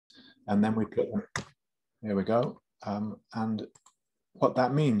and then we put them, here we go. And what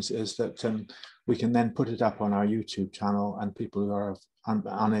that means is that we can then put it up on our YouTube channel, and people who are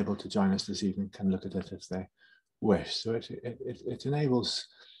unable to join us this evening can look at it if they wish. So it enables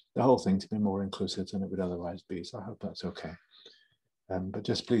the whole thing to be more inclusive than it would otherwise be. So I hope that's okay. But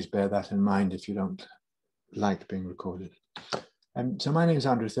just please bear that in mind if you don't like being recorded. So my name is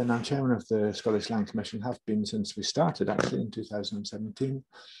Andrew Thinn. I'm chairman of the Scottish Land Commission, have been since we started actually in 2017.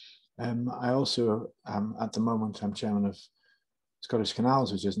 I also, at the moment, I'm chairman of Scottish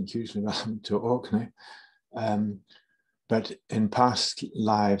Canals, which isn't hugely relevant to Orkney. But in past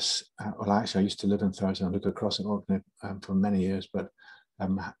lives, well, actually, I used to live in Thursday and look across at Orkney for many years, but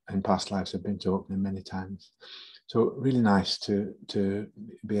in past lives, I've been to Orkney many times. So really nice to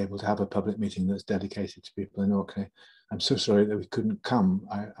be able to have a public meeting that's dedicated to people in Orkney. I'm so sorry that we couldn't come.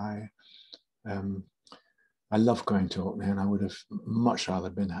 I love going to Orkney, and I would have much rather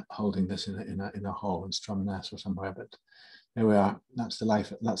been holding this in a hall in Stromness or somewhere. But there we are. That's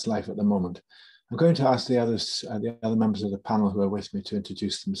life at the moment. I'm going to ask the other members of the panel who are with me to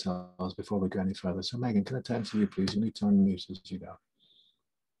introduce themselves before we go any further. So Megan, can I turn to you, please? You need to unmute as you go.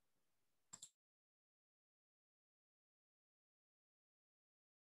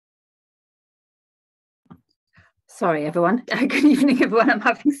 Sorry, everyone. Good evening, everyone. I'm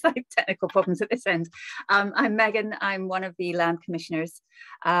having slight technical problems at this end. I'm Megan. I'm one of the land commissioners.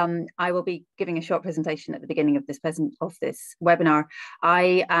 I will be giving a short presentation at the beginning of this webinar.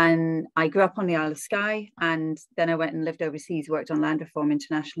 I grew up on the Isle of Skye, and then I went and lived overseas, worked on land reform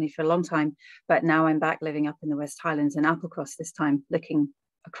internationally for a long time. But now I'm back living up in the West Highlands in Applecross this time, looking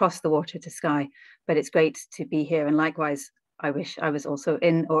across the water to Skye. But it's great to be here, and likewise, I wish I was also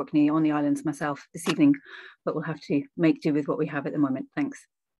in Orkney on the islands myself this evening, but we'll have to make do with what we have at the moment. Thanks.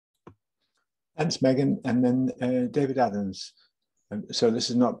 Thanks, Megan. And then David Adams. So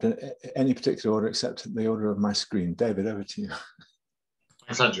this is not any particular order except the order of my screen. David, over to you.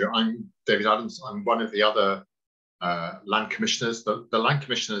 Thanks, Andrew. I'm David Adams. I'm one of the other land commissioners. The land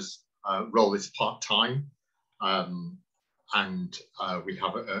commissioner's role is part-time, and we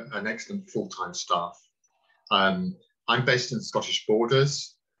have an excellent full-time staff. I'm based in Scottish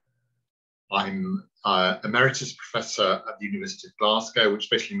Borders. I'm emeritus professor at the University of Glasgow, which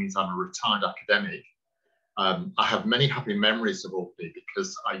basically means I'm a retired academic. I have many happy memories of Orkney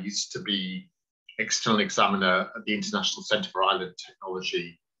because I used to be external examiner at the International Centre for Island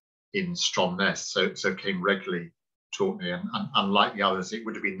Technology in Stromness, so came regularly to Orkney. And unlike the others, it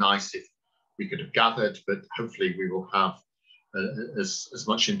would have been nice if we could have gathered, but hopefully we will have as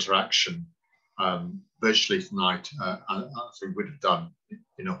much interaction virtually tonight as we would have done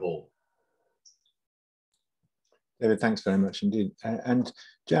in a hall. David, thanks very much indeed. And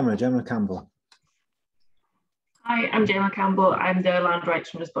Gemma Campbell. Hi, I'm Gemma Campbell. I'm the Land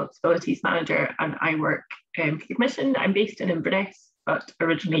Rights and Responsibilities Manager, and I work for the Commission. I'm based in Inverness, but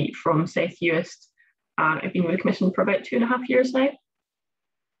originally from South Uist. I've been with the Commission for about 2.5 years now.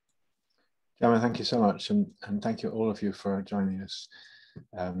 Gemma, thank you so much, and thank you all of you for joining us.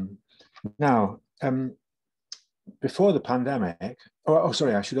 Now, before the pandemic,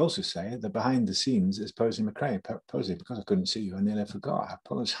 sorry, I should also say that behind the scenes is Posy McRae. Posy, because I couldn't see you, I nearly forgot, I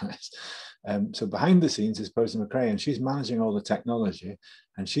apologise. So behind the scenes is Posy McRae, and she's managing all the technology,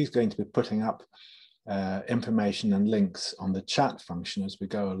 and she's going to be putting up information and links on the chat function as we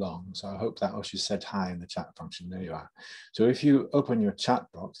go along. So I hope that, she said hi in the chat function, there you are. So if you open your chat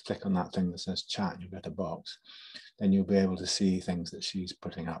box, click on that thing that says chat, and you'll get a box, then you'll be able to see things that she's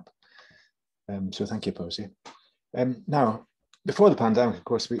putting up. So thank you, Posy. Now, before the pandemic, of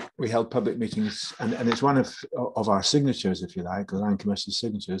course, we held public meetings, and it's one of our signatures, if you like, the Land Commission's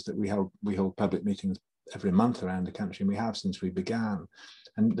signatures, that we hold public meetings every month around the country, and we have since we began.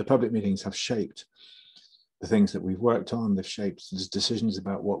 And the public meetings have shaped the things that we've worked on. They've shaped the decisions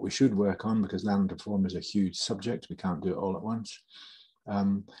about what we should work on, because land reform is a huge subject. We can't do it all at once.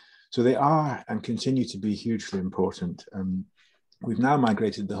 So they are and continue to be hugely important. We've now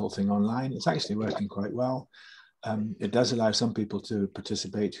migrated the whole thing online. It's actually working quite well. It does allow some people to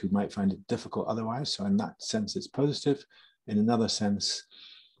participate who might find it difficult otherwise. So in that sense, it's positive. In another sense,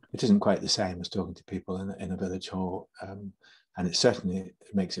 it isn't quite the same as talking to people in a village hall. And it certainly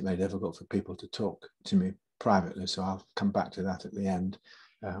makes it very difficult for people to talk to me privately. So I'll come back to that at the end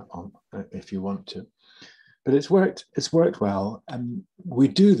if you want to. But it's worked well. And we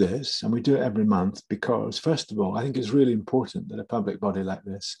do this, and we do it every month because, first of all, I think it's really important that a public body like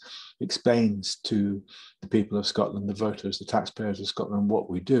this explains to the people of Scotland, the voters, the taxpayers of Scotland, what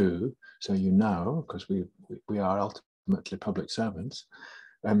we do, so you know, because we are ultimately public servants.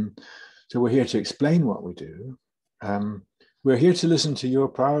 So we're here to explain what we do. We're here to listen to your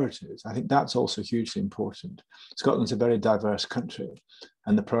priorities. I think that's also hugely important. Scotland's a very diverse country,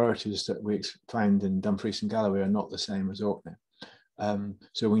 and the priorities that we find in Dumfries and Galloway are not the same as Orkney.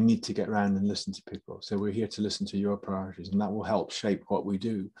 So we need to get around and listen to people. So we're here to listen to your priorities, and that will help shape what we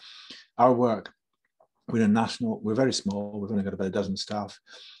do. Our work, we're very small, we've only got about a dozen staff.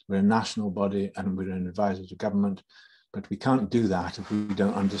 We're a national body and we're an advisor to government, but we can't do that if we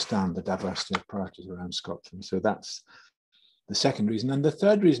don't understand the diversity of priorities around Scotland. So that's the second reason. And the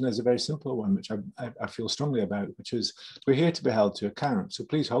third reason is a very simple one, which I feel strongly about, which is we're here to be held to account. So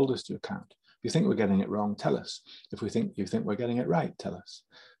please hold us to account. If you think we're getting it wrong, tell us. If you think we're getting it right, tell us.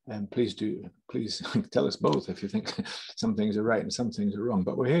 And please tell us both if you think some things are right and some things are wrong.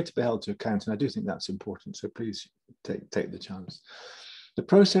 But we're here to be held to account, and I do think that's important. So please take the chance. The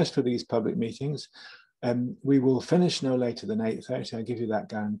process for these public meetings, we will finish no later than 8:30. I give you that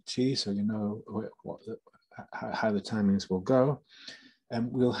guarantee, so you know how the timings will go.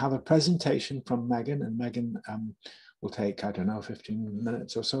 We'll have a presentation from Megan, and Megan will take, I don't know, 15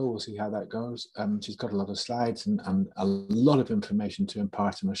 minutes or so. We'll see how that goes. She's got a lot of slides and a lot of information to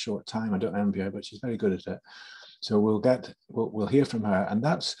impart in a short time. I don't envy her, but she's very good at it. So we'll hear from her, and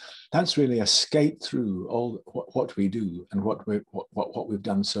that's really a skate through all what we do and what we've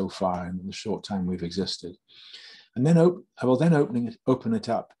done so far in the short time we've existed. And then I will then open it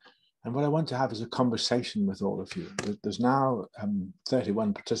up. And what I want to have is a conversation with all of you. There's now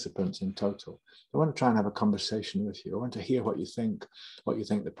 31 participants in total. I want to try and have a conversation with you. I want to hear what you think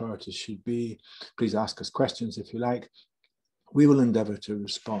the priorities should be. Please ask us questions if you like. We will endeavour to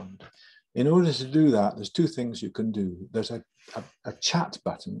respond. In order to do that, there's two things you can do. There's a chat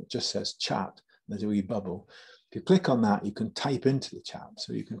button that just says chat. There's a wee bubble. If you click on that, you can type into the chat.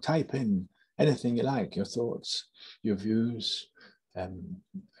 So you can type in anything you like, your thoughts, your views,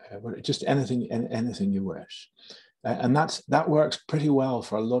 just anything you wish. And that works pretty well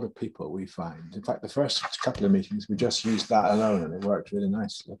for a lot of people, we find. In fact, the first couple of meetings, we just used that alone and it worked really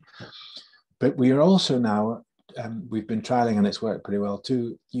nicely. But we are also now, we've been trialing, and it's worked pretty well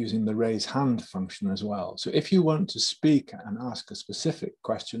too, using the raise hand function as well. So if you want to speak and ask a specific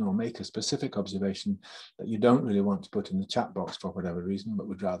question or make a specific observation that you don't really want to put in the chat box for whatever reason, but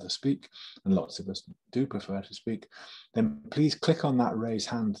would rather speak, and lots of us do prefer to speak, then please click on that raise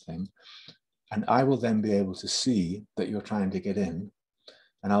hand thing, and I will then be able to see that you're trying to get in,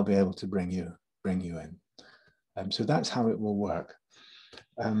 and I'll be able to bring you in. So that's how it will work.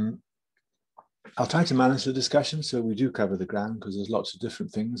 I'll try to manage the discussion, so we do cover the ground because there's lots of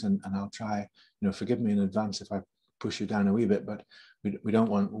different things, and I'll try, forgive me in advance if I push you down a wee bit, but we don't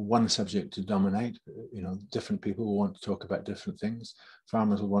want one subject to dominate. Different people will want to talk about different things.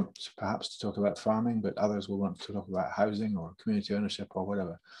 Farmers will want perhaps to talk about farming, but others will want to talk about housing or community ownership or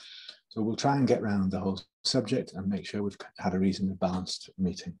whatever. So we'll try and get around the whole subject and make sure we've had a reasonably balanced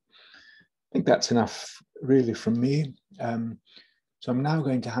meeting. I think that's enough really from me. So I'm now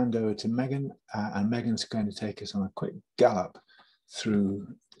going to hand over to Megan, and Megan's going to take us on a quick gallop through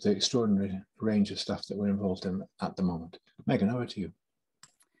the extraordinary range of stuff that we're involved in at the moment. Megan, over to you.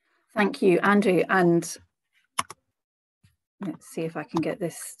 Thank you, Andrew. And let's see if I can get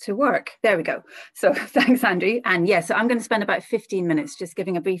this to work. There we go. So thanks, Andrew. And yes, so I'm going to spend about 15 minutes just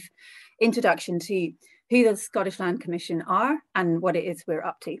giving a brief introduction to who the Scottish Land Commission are and what it is we're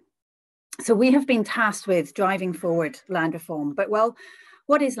up to. So we have been tasked with driving forward land reform, but well,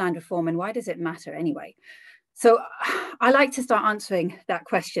 what is land reform and why does it matter anyway? So I like to start answering that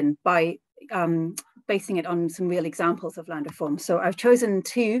question by basing it on some real examples of land reform. So I've chosen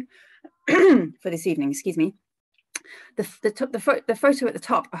two for this evening, excuse me. The photo at the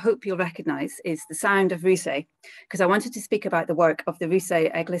top, I hope you'll recognise, is the Sound of Rousay, because I wanted to speak about the work of the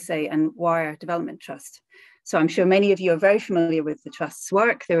Rousay, Eglissay and Wire Development Trust. So I'm sure many of you are very familiar with the Trust's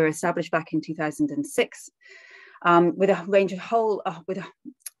work. They were established back in 2006 with a range of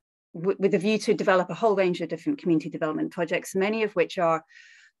with a view to develop a whole range of different community development projects, many of which are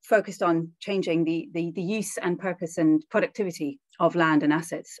focused on changing the use and purpose and productivity of land and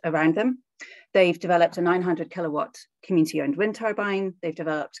assets around them. They've developed a 900 kilowatt community-owned wind turbine. They've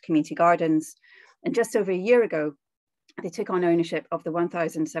developed community gardens. And just over a year ago, they took on ownership of the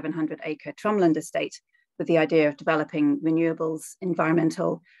 1,700 acre Trumland estate with the idea of developing renewables,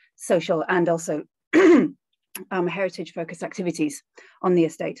 environmental, social, and also heritage-focused activities on the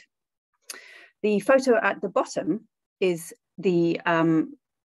estate. The photo at the bottom is the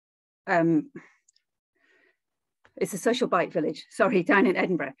it's a social bike village, sorry, down in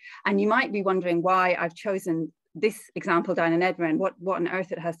Edinburgh. And you might be wondering why I've chosen this example down in Edinburgh and what on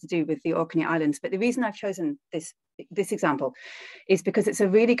earth it has to do with the Orkney Islands. But the reason I've chosen this example is because it's a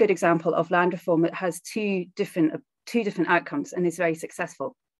really good example of land reform that has two different two different outcomes and is very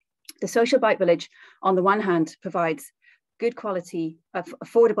successful. The social bike village, on the one hand, provides good quality of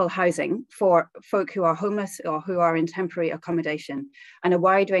affordable housing for folk who are homeless or who are in temporary accommodation, and a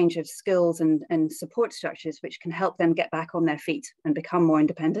wide range of skills and support structures which can help them get back on their feet and become more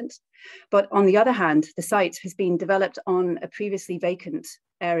independent. But on the other hand, the site has been developed on a previously vacant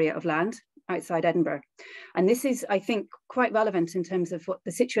area of land outside Edinburgh. And this is, I think, quite relevant in terms of what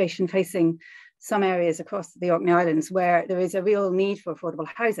the situation facing some areas across the Orkney Islands where there is a real need for affordable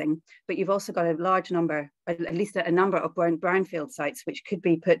housing, but you've also got a large number, at least a number of brownfield sites which could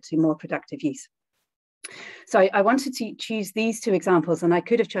be put to more productive use. So I wanted to choose these two examples, and I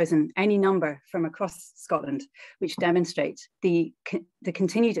could have chosen any number from across Scotland, which demonstrate the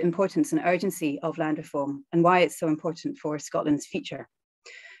continued importance and urgency of land reform and why it's so important for Scotland's future.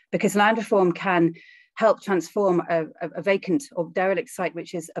 Because land reform can help transform a vacant or derelict site,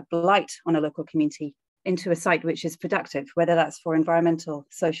 which is a blight on a local community, into a site which is productive, whether that's for environmental,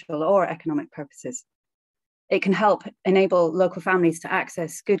 social, or economic purposes. It can help enable local families to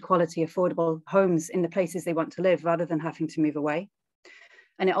access good quality, affordable homes in the places they want to live rather than having to move away.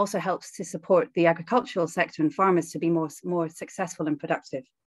 And it also helps to support the agricultural sector and farmers to be more successful and productive.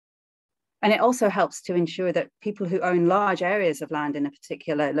 And it also helps to ensure that people who own large areas of land in a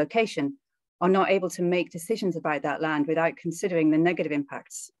particular location are not able to make decisions about that land without considering the negative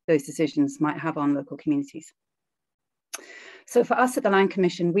impacts those decisions might have on local communities. So for us at the Land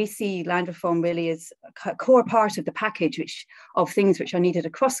Commission, we see land reform really as a core part of the package of things which are needed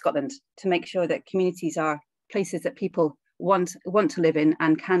across Scotland to make sure that communities are places that people want to live in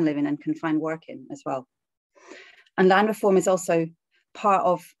and can live in and can find work in as well. And land reform is also part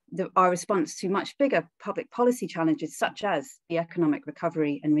of our response to much bigger public policy challenges, such as the economic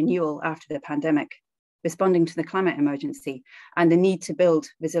recovery and renewal after the pandemic, responding to the climate emergency, and the need to build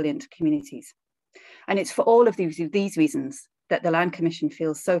resilient communities. And it's for all of these reasons that the Land Commission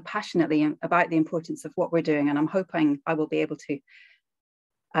feels so passionately about the importance of what we're doing. And I'm hoping I will be able to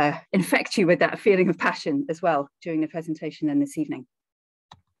infect you with that feeling of passion as well during the presentation and this evening.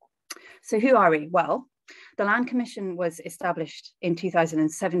 So who are we? Well, the Land Commission was established in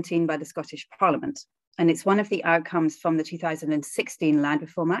 2017 by the Scottish Parliament, and it's one of the outcomes from the 2016 Land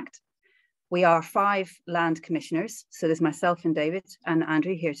Reform Act. We are 5 land commissioners, so there's myself and David and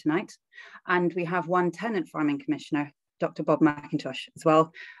Andrew here tonight, and we have 1 tenant farming commissioner, Dr. Bob McIntosh as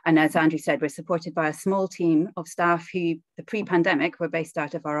well. And as Andrew said, we're supported by a small team of staff who, the pre-pandemic, were based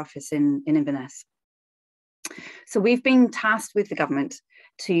out of our office in Inverness. So we've been tasked with the government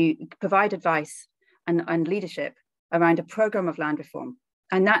to provide advice and leadership around a programme of land reform.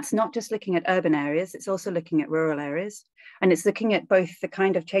 And that's not just looking at urban areas, it's also looking at rural areas. And it's looking at both the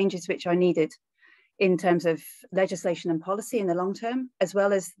kind of changes which are needed in terms of legislation and policy in the long term, as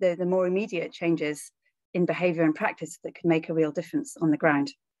well as the more immediate changes in behaviour and practice that can make a real difference on the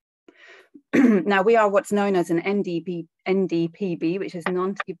ground. Now, we are what's known as an NDPB, which is a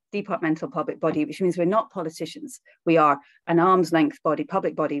non-departmental public body, which means we're not politicians. We are an arm's length body,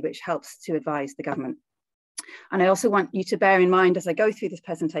 public body, which helps to advise the government. And I also want you to bear in mind as I go through this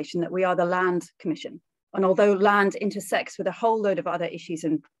presentation that we are the Land Commission. And although land intersects with a whole load of other issues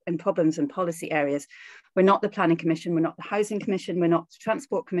and problems and policy areas, we're not the Planning Commission, we're not the Housing Commission, we're not the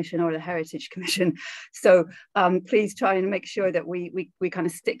Transport Commission or the Heritage Commission. So please try and make sure that we kind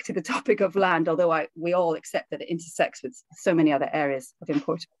of stick to the topic of land, although we all accept that it intersects with so many other areas of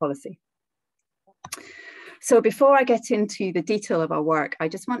important policy. So before I get into the detail of our work, I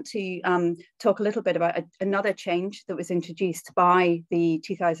just want to talk a little bit about another change that was introduced by the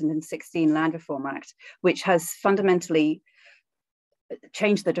 2016 Land Reform Act, which has fundamentally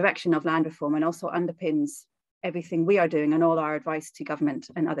changed the direction of land reform and also underpins everything we are doing and all our advice to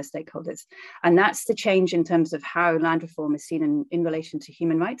government and other stakeholders. And that's the change in terms of how land reform is seen in relation to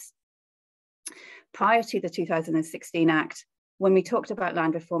human rights. Prior to the 2016 Act, when we talked about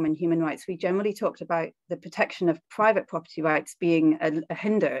land reform and human rights, we generally talked about the protection of private property rights being a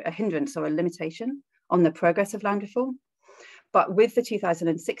hindrance or a limitation on the progress of land reform. But with the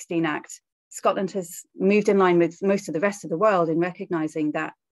 2016 Act, Scotland has moved in line with most of the rest of the world in recognising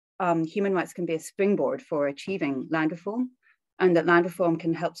that human rights can be a springboard for achieving land reform, and that land reform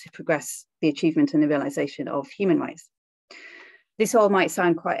can help to progress the achievement and the realisation of human rights. This all might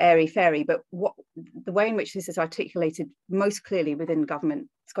sound quite airy-fairy, but the way in which this is articulated most clearly within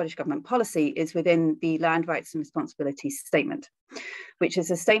Scottish Government policy is within the Land Rights and Responsibilities Statement, which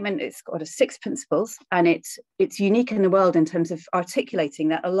is a statement, it's got 6 principles, and it's unique in the world in terms of articulating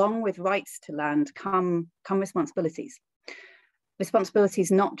that along with rights to land come responsibilities.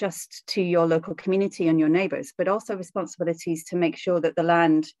 Responsibilities not just to your local community and your neighbours, but also responsibilities to make sure that the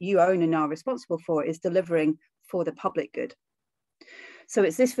land you own and are responsible for is delivering for the public good. So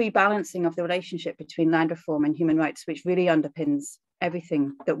it's this rebalancing of the relationship between land reform and human rights which really underpins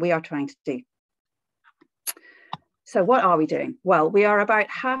everything that we are trying to do. So what are we doing? Well, we are about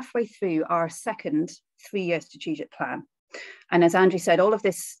halfway through our second 3-year strategic plan. And as Andrew said, all of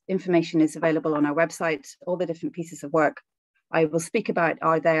this information is available on our website. All the different pieces of work I will speak about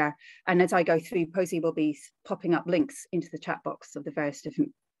are there. And as I go through, Posey will be popping up links into the chat box of the various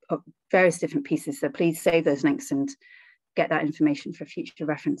different pieces. So please save those links and get that information for future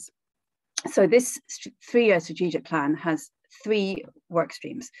reference. So this 3-year strategic plan has 3 work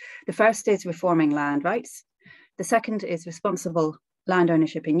streams. The first is reforming land rights. The second is responsible land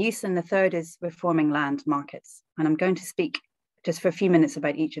ownership and use. And the third is reforming land markets. And I'm going to speak just for a few minutes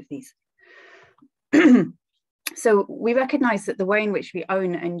about each of these. So we recognise that the way in which we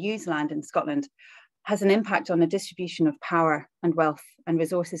own and use land in Scotland has an impact on the distribution of power and wealth and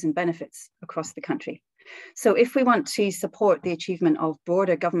resources and benefits across the country. So if we want to support the achievement of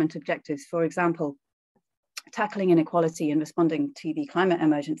broader government objectives, for example, tackling inequality and responding to the climate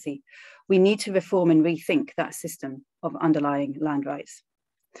emergency, we need to reform and rethink that system of underlying land rights.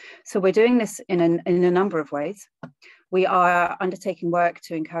 So we're doing this in a number of ways. We are undertaking work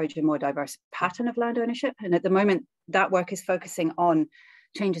to encourage a more diverse pattern of land ownership. And at the moment, that work is focusing on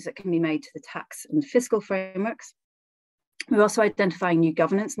changes that can be made to the tax and fiscal frameworks. We're also identifying new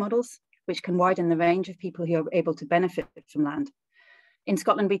governance models, which can widen the range of people who are able to benefit from land. In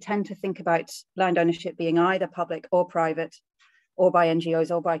Scotland, we tend to think about land ownership being either public or private, or by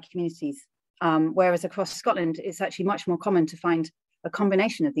NGOs or by communities. Whereas across Scotland, it's actually much more common to find a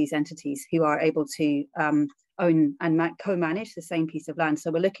combination of these entities who are able to own and co-manage the same piece of land.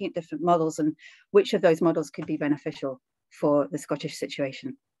 So we're looking at different models and which of those models could be beneficial for the Scottish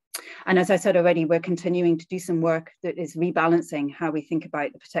situation. And as I said already, we're continuing to do some work that is rebalancing how we think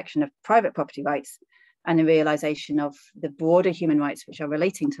about the protection of private property rights and the realisation of the broader human rights which are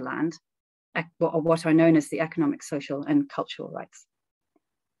relating to land, or what are known as the economic, social and cultural rights.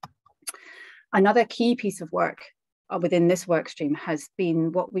 Another key piece of work within this work stream has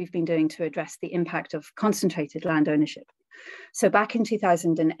been what we've been doing to address the impact of concentrated land ownership. So back in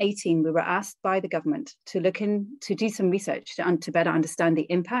 2018, we were asked by the government to do some research to better understand the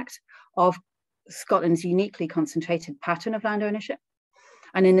impact of Scotland's uniquely concentrated pattern of land ownership.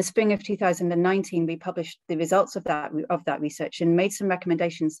 And in the spring of 2019, we published the results of that research and made some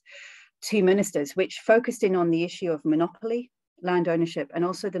recommendations to ministers, which focused in on the issue of monopoly land ownership and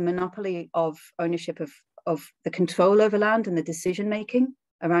also the monopoly of ownership of the control over land and the decision making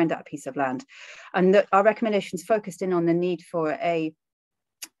around that piece of land. And our recommendations focused in on the need for a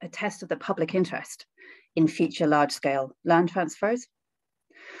test of the public interest in future large-scale land transfers.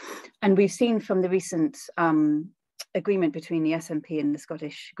 And we've seen from the recent agreement between the SNP and the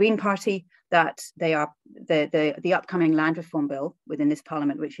Scottish Green Party that they are the upcoming land reform bill within this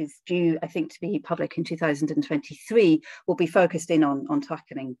parliament, which is due, I think, to be public in 2023, will be focused in on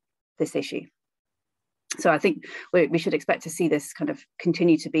tackling this issue. So I think we should expect to see this kind of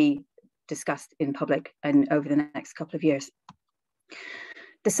continue to be discussed in public and over the next couple of years.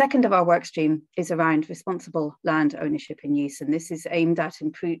 The second of our work stream is around responsible land ownership and use. And this is aimed at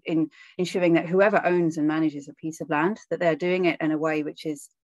ensuring that whoever owns and manages a piece of land, that they're doing it in a way which is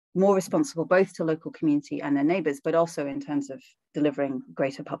more responsible both to local community and their neighbours, but also in terms of delivering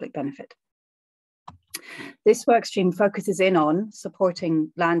greater public benefit. This work stream focuses in on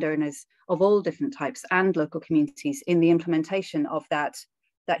supporting landowners of all different types and local communities in the implementation of that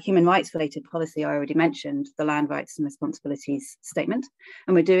human rights related policy I already mentioned, the Land Rights and Responsibilities Statement.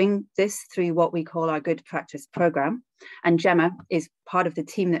 And we're doing this through what we call our Good Practice Programme. And Gemma is part of the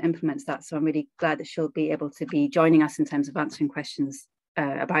team that implements that. So I'm really glad that she'll be able to be joining us in terms of answering questions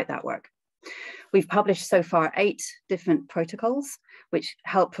about that work. We've published so far 8 different protocols, which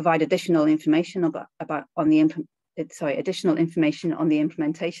help provide additional information additional information on the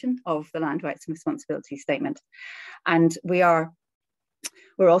implementation of the Land Rights and Responsibilities Statement. And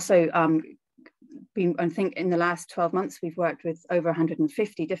we're also I think in the last 12 months, we've worked with over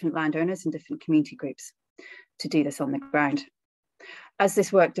 150 different landowners and different community groups to do this on the ground. As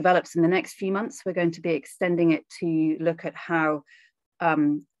this work develops in the next few months, we're going to be extending it to look at how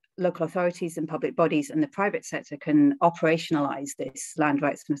local authorities and public bodies and the private sector can operationalise this Land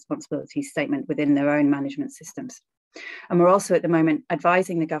Rights and Responsibilities Statement within their own management systems. And we're also at the moment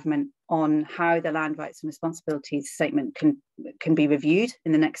advising the government on how the Land Rights and Responsibilities Statement can be reviewed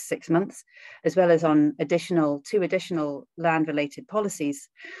in the next 6 months, as well as on two additional land-related policies.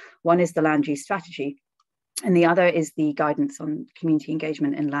 One is the land use strategy, and the other is the guidance on community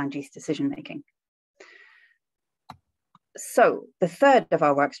engagement in land use decision-making. So the third of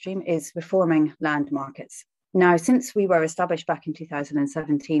our work stream is reforming land markets. Now, since we were established back in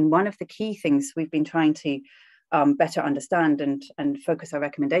 2017, one of the key things we've been trying to better understand and focus our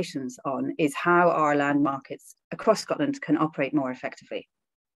recommendations on is how our land markets across Scotland can operate more effectively.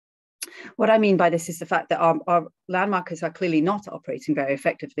 What I mean by this is the fact that our land markets are clearly not operating very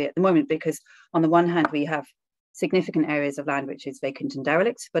effectively at the moment, because on the one hand, we have significant areas of land which is vacant and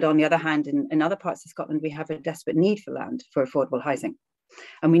derelict, but on the other hand, in other parts of Scotland, we have a desperate need for land for affordable housing.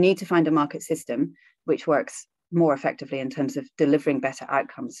 And we need to find a market system which works more effectively in terms of delivering better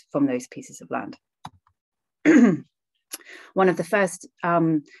outcomes from those pieces of land. One of the first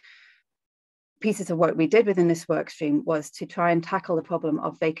pieces of work we did within this work stream was to try and tackle the problem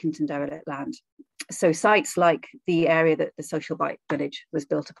of vacant and derelict land. So sites like the area that the Social Bike Village was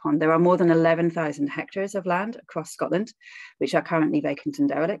built upon, there are more than 11,000 hectares of land across Scotland, which are currently vacant and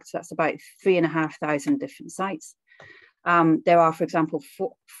derelict. So that's about 3,500 different sites. There are, for example,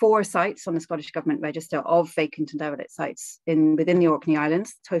 four sites on the Scottish Government register of vacant and derelict sites within the Orkney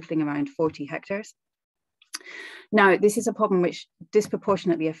Islands, totaling around 40 hectares. Now, this is a problem which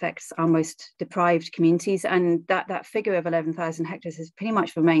disproportionately affects our most deprived communities, and that figure of 11,000 hectares has pretty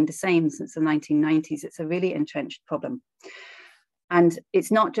much remained the same since the 1990s. It's a really entrenched problem. And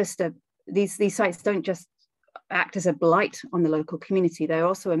it's not just these sites don't just act as a blight on the local community, they're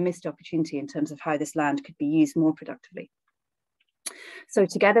also a missed opportunity in terms of how this land could be used more productively. So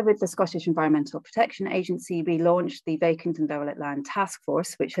together with the Scottish Environmental Protection Agency, we launched the Vacant and Derelict Land Task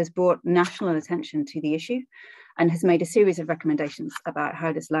Force, which has brought national attention to the issue and has made a series of recommendations about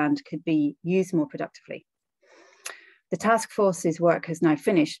how this land could be used more productively. The task force's work has now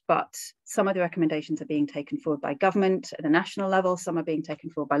finished, but some of the recommendations are being taken forward by government at the national level, some are being taken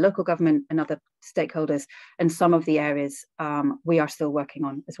forward by local government and other stakeholders, and some of the areas we are still working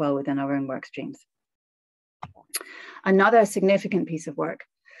on as well within our own work streams. Another significant piece of work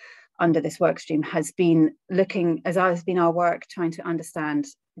under this work stream has been our work trying to understand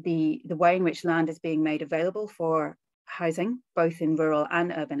the way in which land is being made available for housing, both in rural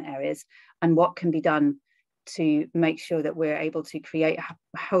and urban areas, and what can be done to make sure that we're able to create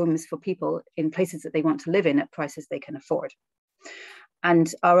homes for people in places that they want to live in at prices they can afford.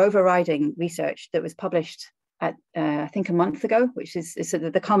 And our overriding research that was published at, I think a month ago, which is sort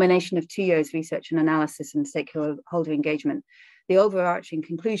of the culmination of 2 years research and analysis and stakeholder engagement, the overarching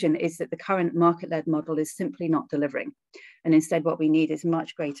conclusion is that the current market-led model is simply not delivering. And instead what we need is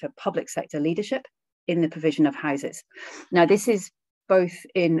much greater public sector leadership in the provision of houses. Now, this is both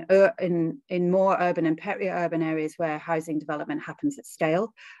in more urban and peri-urban areas where housing development happens at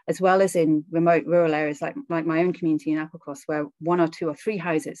scale, as well as in remote rural areas like my own community in Applecross, where 1 or 2 or 3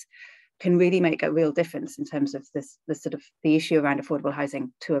 houses can really make a real difference in terms of the issue around affordable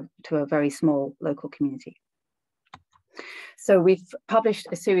housing to a very small local community. So we've published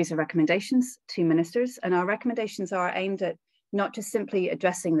a series of recommendations to ministers, and our recommendations are aimed at not just simply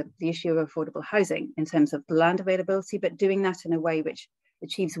addressing the issue of affordable housing in terms of land availability, but doing that in a way which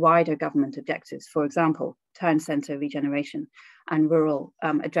achieves wider government objectives. For example, town centre regeneration and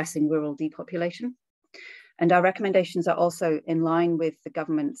addressing rural depopulation. And our recommendations are also in line with the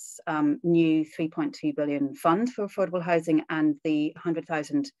government's new 3.2 billion fund for affordable housing and the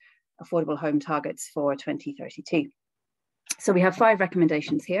 100,000 affordable home targets for 2032. So we have 5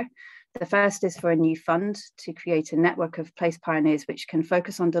 recommendations here. The first is for a new fund to create a network of place pioneers which can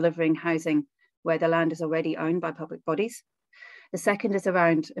focus on delivering housing where the land is already owned by public bodies. The second is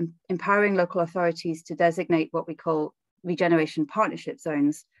around empowering local authorities to designate what we call regeneration partnership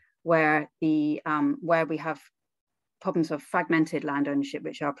zones, where we have problems of fragmented land ownership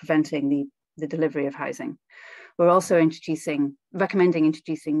which are preventing the delivery of housing. We're also recommending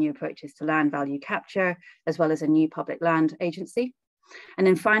introducing new approaches to land value capture, as well as a new public land agency. And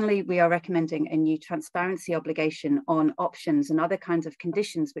then finally, we are recommending a new transparency obligation on options and other kinds of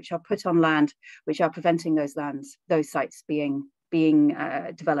conditions which are put on land, which are preventing those sites being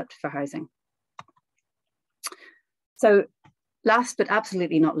developed for housing. So last but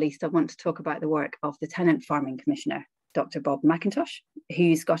absolutely not least, I want to talk about the work of the Tenant Farming Commissioner, Dr. Bob McIntosh,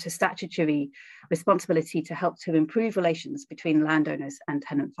 who's got a statutory responsibility to help to improve relations between landowners and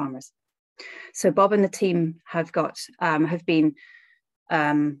tenant farmers. So Bob and the team have been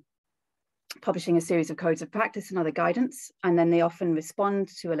publishing a series of codes of practice and other guidance, and then they often respond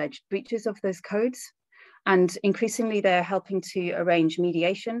to alleged breaches of those codes. And increasingly, they're helping to arrange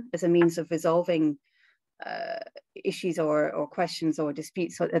mediation as a means of resolving issues or questions or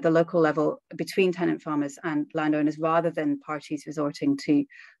disputes at the local level between tenant farmers and landowners, rather than parties resorting to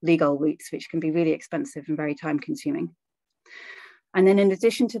legal routes, which can be really expensive and very time consuming. And then in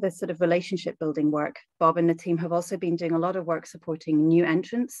addition to this sort of relationship building work, Bob and the team have also been doing a lot of work supporting new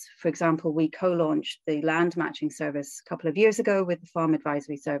entrants. For example, we co-launched the land matching service a couple of years ago with the Farm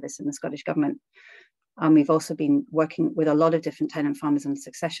Advisory Service and the Scottish Government. We've also been working with a lot of different tenant farmers on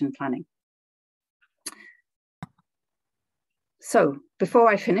succession planning. So before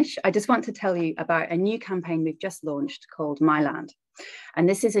I finish, I just want to tell you about a new campaign we've just launched called My Land. And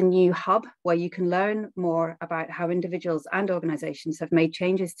this is a new hub where you can learn more about how individuals and organisations have made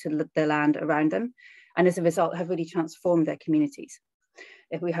changes to the land around them, and as a result have really transformed their communities.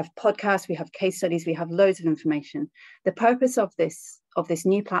 If we have podcasts, we have case studies, we have loads of information. The purpose of this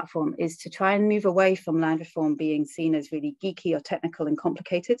new platform is to try and move away from land reform being seen as really geeky or technical and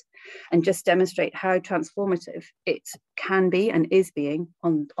complicated, and just demonstrate how transformative it can be and is being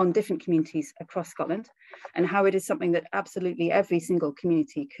on different communities across Scotland, and how it is something that absolutely every single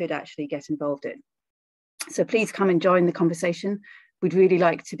community could actually get involved in. So please come and join the conversation. We'd really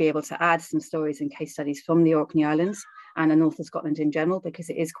like to be able to add some stories and case studies from the Orkney Islands and the north of Scotland in general, because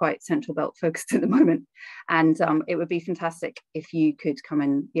it is quite Central Belt focused at the moment. And it would be fantastic if you could come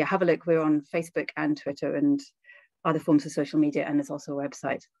and have a look. We're on Facebook and Twitter and other forms of social media, and there's also a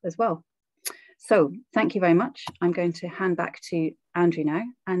website as well. So thank you very much. I'm going to hand back to Andrew now,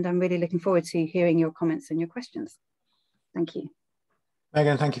 and I'm really looking forward to hearing your comments and your questions. Thank you.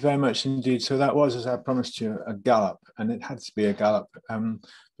 Megan, thank you very much indeed. So that was, as I promised you, a gallop, and it had to be a gallop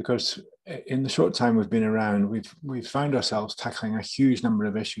because in the short time we've been around, we've found ourselves tackling a huge number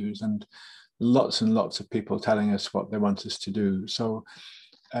of issues and lots of people telling us what they want us to do. So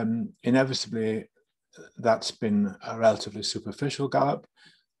inevitably, that's been a relatively superficial gallop,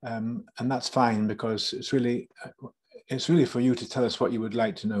 and that's fine, because it's really for you to tell us what you would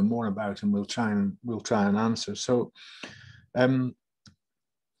like to know more about, and we'll try and answer. So.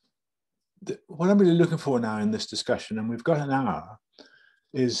 What I'm really looking for now in this discussion, and we've got an hour,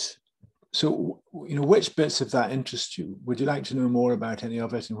 is, so, which bits of that interest you? Would you like to know more about any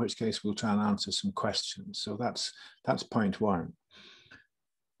of it? In which case, we'll try and answer some questions. So that's point one.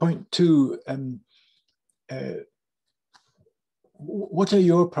 Point two, what are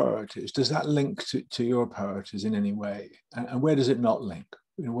your priorities? Does that link to your priorities in any way? And where does it not link?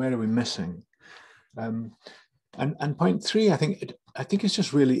 Where are we missing? And point three, I think it's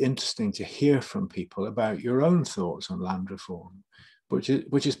just really interesting to hear from people about your own thoughts on land reform, which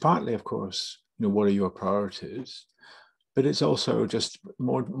is partly, of course, what are your priorities, but it's also just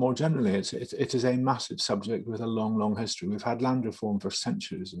more generally, it is a massive subject with a long history. We've had land reform for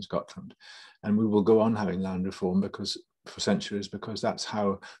centuries in Scotland, and we will go on having land reform for centuries, because that's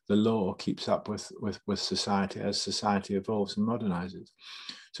how the law keeps up with society as society evolves and modernizes.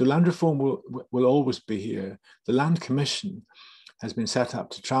 So land reform will always be here. The Land Commission has been set up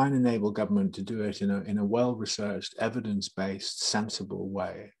to try and enable government to do it in a well-researched, evidence-based, sensible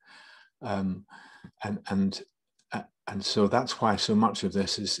way, and so that's why so much of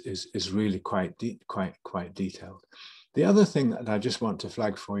this is really quite detailed. The other thing that I just want to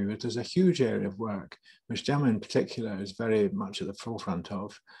flag for you is there's a huge area of work, which Gemma in particular is very much at the forefront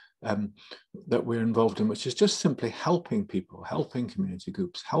of, that we're involved in, which is just simply helping people, helping community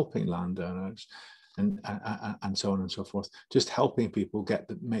groups, helping landowners, and so on and so forth, just helping people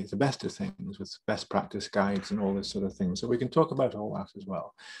make the best of things with best practice guides and all this sort of thing. So we can talk about all that as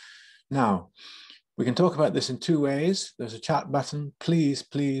well. Now, we can talk about this in two ways. There's a chat button. Please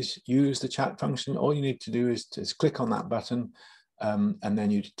use the chat function. All you need to do is click on that button, and then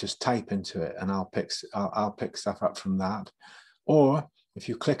you just type into it, and I'll pick stuff up from that. Or if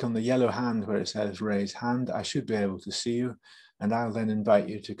you click on the yellow hand where it says raise hand, I should be able to see you, and I'll then invite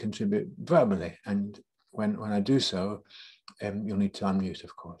you to contribute verbally. And when I do so, you'll need to unmute,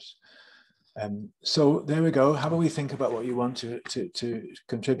 of course. So there we go. Have a wee think about what you want to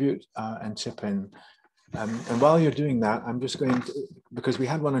contribute and chip in. And while you're doing that, I'm just going to, because we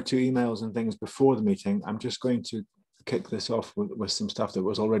had one or two emails and things before the meeting, I'm just going to kick this off with some stuff that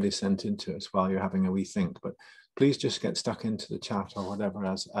was already sent into us while you're having a wee think. But please just get stuck into the chat or whatever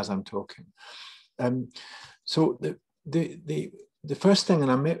as I'm talking. So the first thing,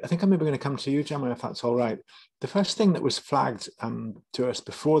 and I think I'm maybe going to come to you, Gemma, if that's all right. The first thing that was flagged to us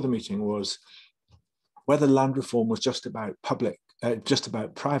before the meeting was whether land reform was just about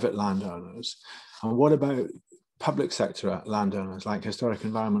private landowners, and what about public sector landowners like Historic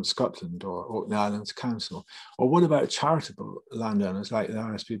Environment Scotland or Orkney Islands Council, or what about charitable landowners like the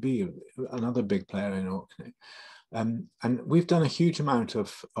RSPB, another big player in Orkney. And we've done a huge amount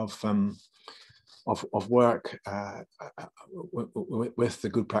of work with the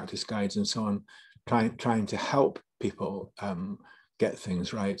good practice guides and so on, trying to help people get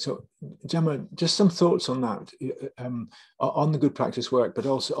things right. So Gemma, just some thoughts on that, on the good practice work, but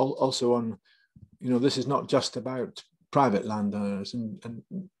also on, this is not just about private landowners, and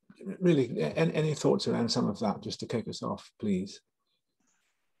really any thoughts around some of that, just to kick us off, please.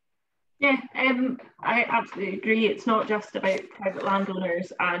 Yeah, I absolutely agree. It's not just about private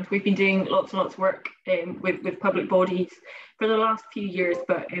landowners, and we've been doing lots and lots of work with public bodies for the last few years,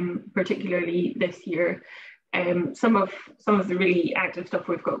 but particularly this year. Some of the really active stuff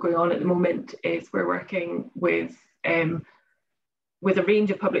we've got going on at the moment is we're working with a range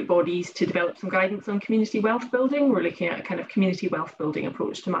of public bodies to develop some guidance on community wealth building. We're looking at a kind of community wealth building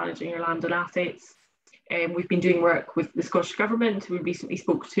approach to managing your land and assets. We've been doing work with the Scottish Government. We recently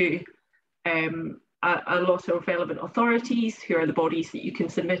spoke to a lot of relevant authorities, who are the bodies that you can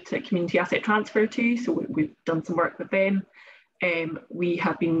submit a community asset transfer to. So we've done some work with them. We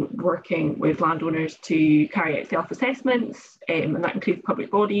have been working with landowners to carry out self-assessments, and that includes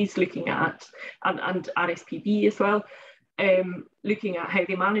public bodies looking at, and RSPB as well, looking at how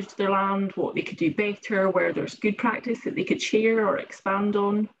they manage their land, what they could do better, where there's good practice that they could share or expand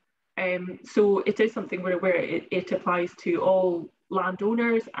on. So it is something where it applies to all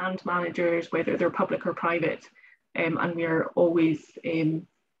landowners and managers, whether they're public or private, and we're always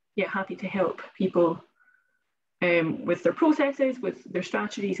happy to help people with their processes, with their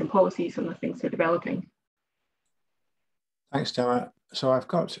strategies and policies and the things they're developing. Thanks, Gemma. So I've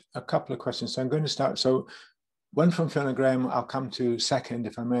got a couple of questions. So I'm going to start. So one from Fiona Graham, I'll come to second,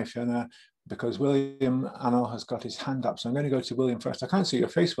 if I may, Fiona, because William Annell has got his hand up. So I'm going to go to William first. I can't see your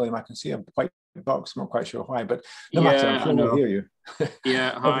face, William. I can see a white box. I'm not quite sure why, but no matter, I'm sure we'll hear you.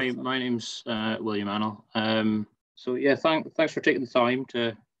 Yeah, hi, my name's William Annell. So yeah, thanks for taking the time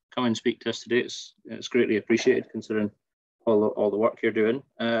to come and speak to us today. It's greatly appreciated, considering all the work you're doing.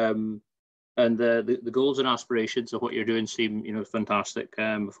 And the goals and aspirations of what you're doing seem, fantastic.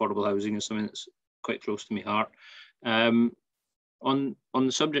 Affordable housing is something that's quite close to my heart. On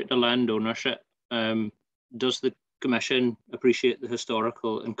the subject of land ownership, does the Commission appreciate the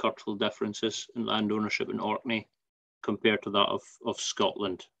historical and cultural differences in land ownership in Orkney compared to that of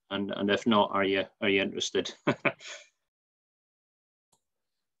Scotland? And if not, are you interested?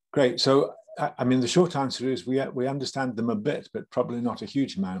 Great. So, I mean, the short answer is we understand them a bit, but probably not a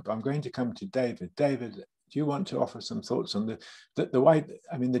huge amount. But I'm going to come to David. David, do you want to offer some thoughts on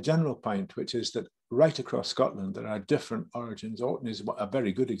the general point, which is that right across Scotland, there are different origins. Orkney is a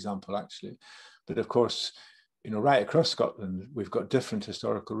very good example, actually. But of course, right across Scotland, we've got different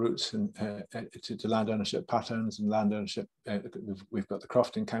historical roots and to land ownership patterns and land ownership. We've got the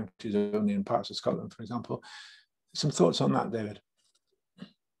crofting counties only in parts of Scotland, for example. Some thoughts on that, David?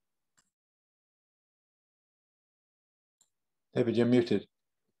 David, you're muted.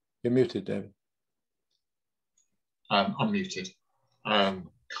 You're muted, David. I'm muted. We're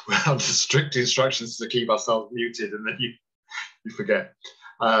under strict instructions to keep ourselves muted, and then you forget.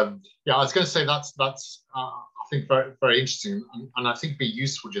 Yeah, I was going to say that's I think very, very interesting, and I think it'd be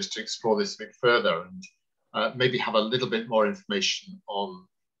useful just to explore this a bit further and maybe have a little bit more information on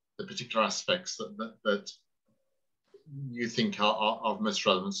the particular aspects that you think are of most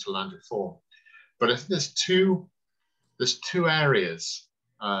relevance to land reform. But if there's two areas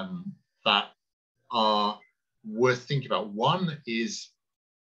that are worth thinking about. One is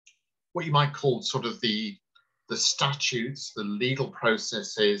what you might call sort of the statutes, the legal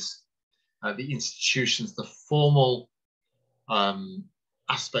processes, the institutions, the formal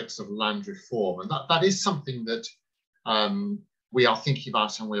aspects of land reform. And that is something that we are thinking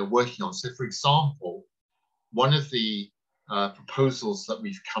about and we're working on. So, for example, one of the proposals that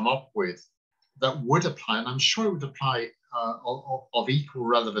we've come up with that would apply, and I'm sure it would apply of equal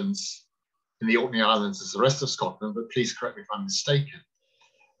relevance in the Orkney Islands as the rest of Scotland, but please correct me if I'm mistaken,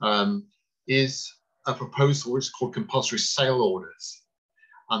 is a proposal which is called compulsory sale orders.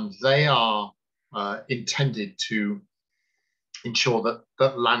 And they are intended to ensure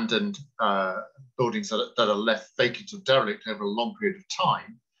that land and buildings that are left vacant or derelict over a long period of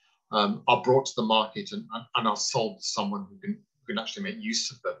time are brought to the market and are sold to someone who can actually make use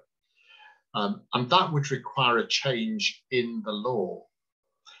of them. And that would require a change in the law.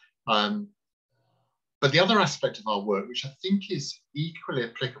 But the other aspect of our work, which I think is equally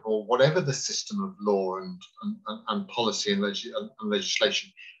applicable, whatever the system of law and policy and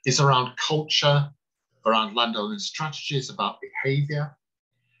legislation, is around culture, around landowning strategies, about behaviour,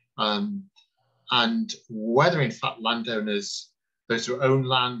 and whether in fact landowners, those who own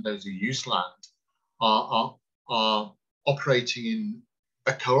land, those who use land, are operating in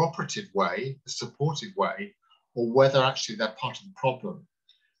a cooperative way, a supportive way, or whether actually they're part of the problem.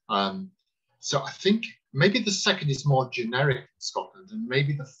 So I think maybe the second is more generic in Scotland, and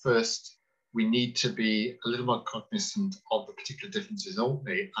maybe the first, we need to be a little more cognizant of the particular differences in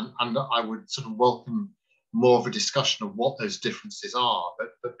Orkney, and I would sort of welcome more of a discussion of what those differences are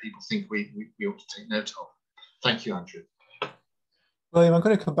that people think we ought to take note of. Thank you, Andrew. William, I'm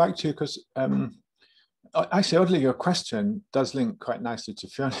going to come back to you because actually, oddly, your question does link quite nicely to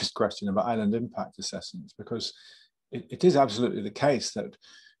Fiona's question about island impact assessments, because it is absolutely the case that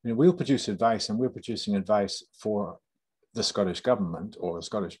we'll produce advice, and we're producing advice for the Scottish Government or the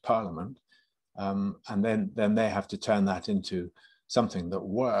Scottish Parliament, and then they have to turn that into something that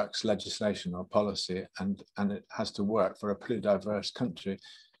works, legislation or policy, and it has to work for a pretty diverse country.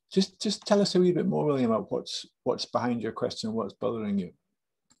 Just tell us a wee bit more, William, about what's behind your question, what's bothering you.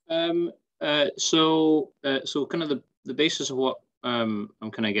 So kind of the basis of what I'm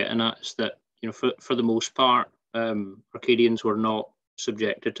kind of getting at is that for the most part, Orcadians were not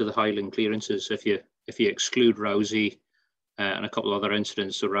subjected to the Highland clearances. If you exclude Rousey and a couple other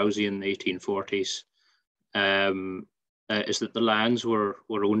incidents, so Rousey in the 1840s, is that the lands were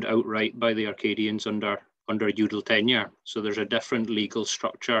owned outright by the Orcadians under feudal tenure. So there's a different legal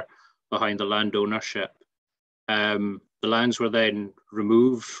structure behind the land ownership. The lands were then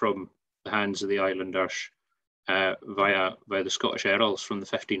removed from the hands of the islanders via the Scottish Earls from the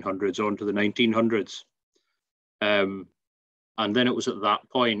 1500s on to the 1900s. And then it was at that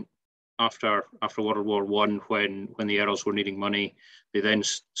point, after World War I, when the Earls were needing money, they then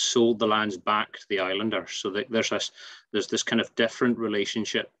sold the lands back to the islanders. So there's this kind of different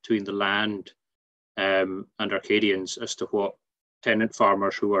relationship between the land and Orcadians as to what tenant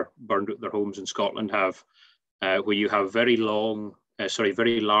farmers who were burned out their homes in Scotland have, where you have very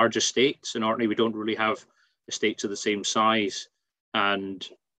large estates. In Orkney, we don't really have estates of the same size, and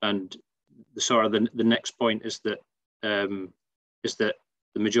the next point is that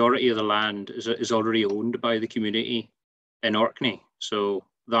the majority of the land is already owned by the community in Orkney. So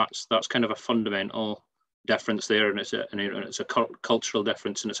that's kind of a fundamental difference there, and it's a cultural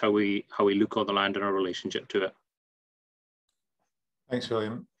difference, and it's how we look on the land and our relationship to it. Thanks,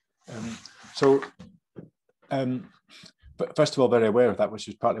 William. But first of all, very aware of that, which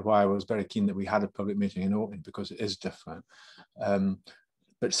is partly why I was very keen that we had a public meeting in Orkney, because it is different.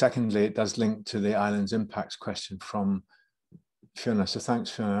 But secondly, it does link to the islands impacts question from Fiona. So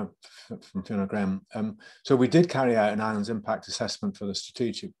thanks, Fiona, from Fiona Graham. So we did carry out an islands impact assessment for the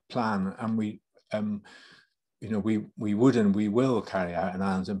strategic plan, and we would and we will carry out an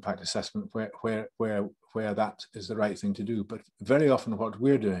islands impact assessment where that is the right thing to do. But very often what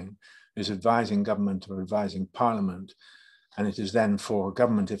we're doing is advising government or advising Parliament, and it is then for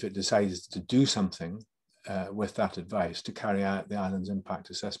government, if it decides to do something with that advice, to carry out the islands impact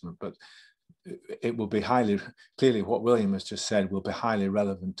assessment. But it will be clearly what William has just said will be highly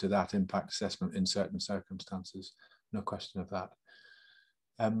relevant to that impact assessment in certain circumstances, no question of that.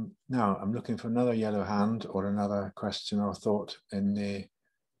 Now I'm looking for another yellow hand or another question or thought in the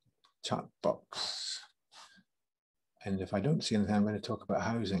chat box. And if I don't see anything, I'm going to talk about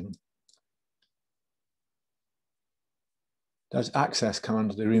housing. Does access come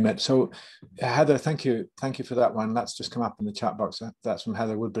under the remit? So Heather, thank you for that one. That's just come up in the chat box. That's from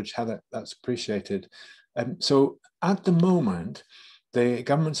Heather Woodbridge. Heather, that's appreciated. So at the moment, the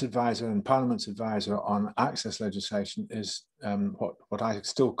government's advisor and Parliament's advisor on access legislation is what I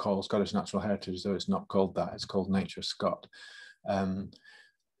still call Scottish Natural Heritage, though it's not called that. It's called Nature Scot.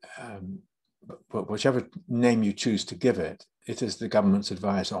 But whichever name you choose to give it, it is the government's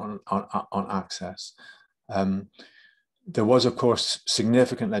advisor on access. There was, of course,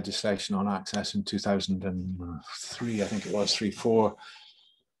 significant legislation on access in 2003, I think it was, 3-4.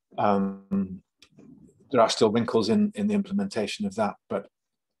 There are still wrinkles in the implementation of that, but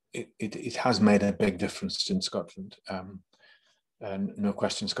it has made a big difference in Scotland. And no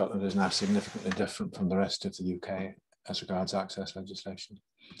question, Scotland is now significantly different from the rest of the UK as regards access legislation.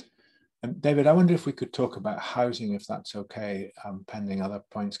 David, I wonder if we could talk about housing, if that's okay, pending other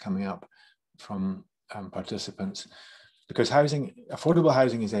points coming up from participants. Because affordable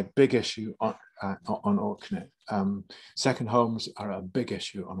housing is a big issue on Orkney. Second homes are a big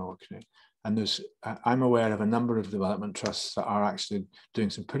issue on Orkney. And I'm aware of a number of development trusts that are actually doing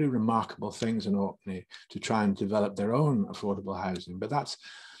some pretty remarkable things in Orkney to try and develop their own affordable housing. But that's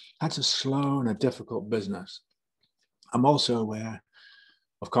a slow and a difficult business. I'm also aware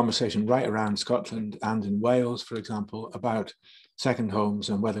of conversation right around Scotland and in Wales, for example, about second homes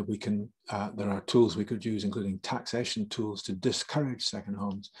and whether we can, there are tools we could use, including taxation tools, to discourage second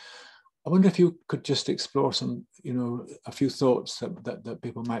homes. I wonder if you could just explore some, a few thoughts that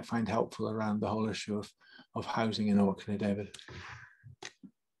people might find helpful around the whole issue of housing in Orkney, David.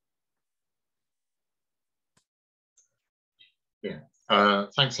 Yeah,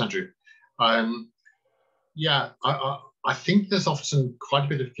 thanks, Andrew. Yeah, I think there's often quite a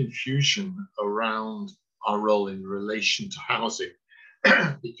bit of confusion around our role in relation to housing,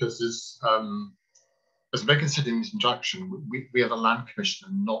 because as Megan said in his introduction, we are the Land Commission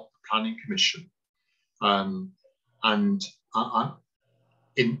and not the Planning Commission. And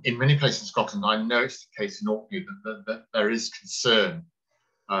in many places in Scotland, I know it's the case in Orkney that there is concern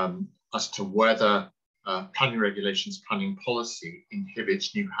as to whether planning regulations, planning policy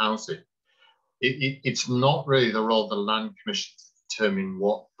inhibits new housing. It's not really the role of the Land Commission to determine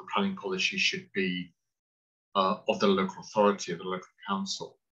what the planning policy should be of the local authority, of the local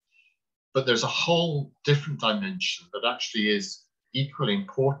council. But there's a whole different dimension that actually is equally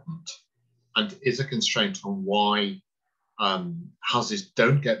important and is a constraint on why houses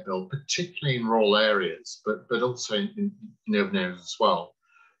don't get built, particularly in rural areas, but also in urban areas as well,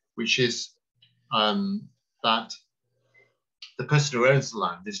 which is that the person who owns the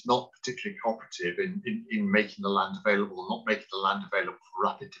land is not particularly cooperative in making the land available, not making the land available for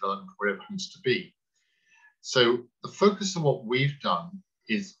rapid development wherever it happens to be. So the focus of what we've done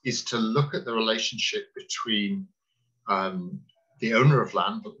is to look at the relationship between the owner of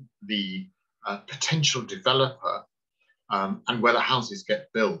land, the potential developer, and whether houses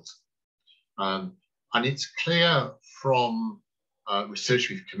get built. And it's clear from research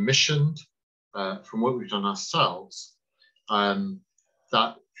we've commissioned, from what we've done ourselves,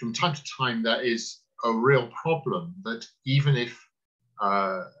 that from time to time there is a real problem that even if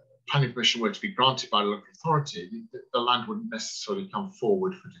planning permission were to be granted by a local authority, the land wouldn't necessarily come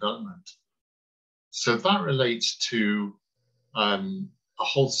forward for development. So that relates to a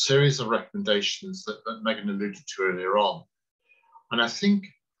whole series of recommendations that Megan alluded to earlier on. And I think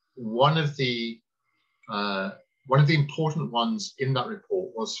one of the important ones in that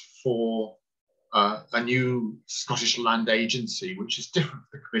report was for a new Scottish Land Agency, which is different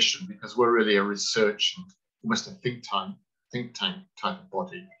from the Commission because we're really a research and almost a think tank type of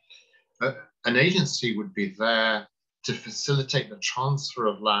body. An agency would be there to facilitate the transfer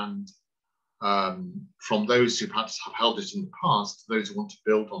of land from those who perhaps have held it in the past to those who want to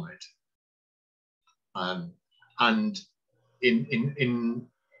build on it. And in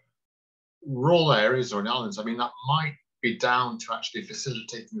rural areas or in islands, I mean, that might be down to actually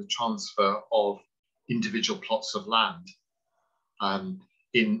facilitating the transfer of individual plots of land.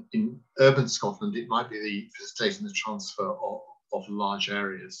 In urban Scotland, it might be the facilitating the transfer of large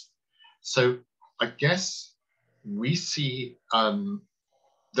areas. So I guess we see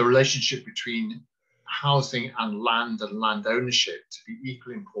the relationship between housing and land ownership to be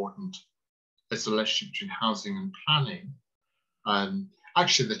equally important as the relationship between housing and planning.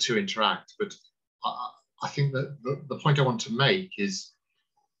 Actually, the two interact, but I think that the point I want to make is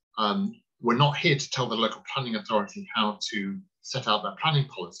we're not here to tell the local planning authority how to set out their planning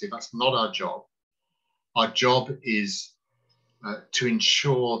policy. That's not our job. Our job is to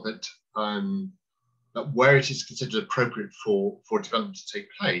ensure that that where it is considered appropriate for development to take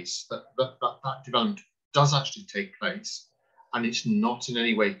place, that development does actually take place, and it's not in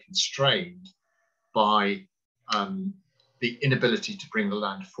any way constrained by the inability to bring the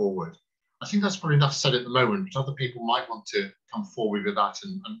land forward. I think that's probably enough said at the moment, but other people might want to come forward with that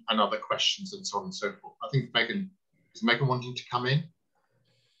and other questions and so on and so forth. I think is Megan wanting to come in?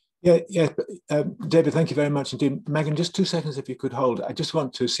 Yeah, David, thank you very much indeed. Megan, just 2 seconds if you could hold. I just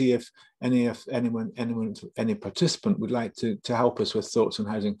want to see if any participant would like to help us with thoughts on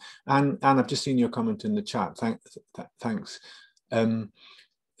housing. And I've just seen your comment in the chat. Thanks. I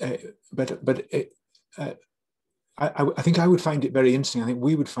think I would find it very interesting. I think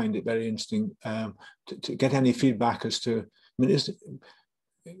we would find it very interesting to get any feedback as to. I mean,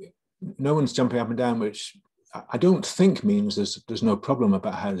 no one's jumping up and down, which I don't think means there's no problem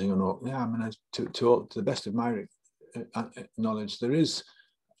about housing on Orkney. I mean, to the best of my knowledge, there is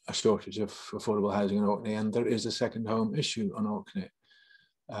a shortage of affordable housing in Orkney, and there is a second home issue on Orkney.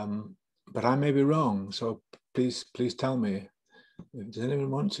 But I may be wrong, so please tell me. Does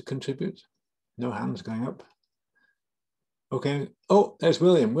anyone want to contribute? No hands going up. Okay. Oh, there's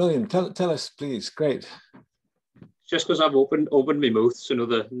William. William, tell us, please. Great. Just because I've opened my mouth, so know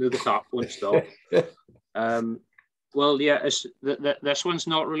the tap won't stop. Well, yeah, this one's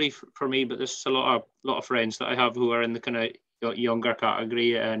not really for me, but there's a lot of friends that I have who are in the kind of younger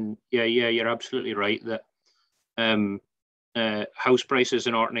category, and yeah, you're absolutely right that house prices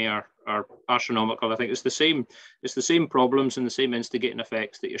in Orkney are astronomical. I think it's the same problems and the same instigating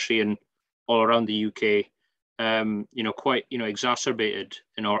effects that you're seeing all around the UK. Quite exacerbated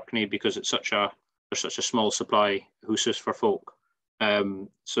in Orkney because it's there's such a small supply houses for folk.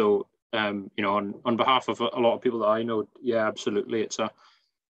 So you know, on behalf of a lot of people that I know, yeah, absolutely, it's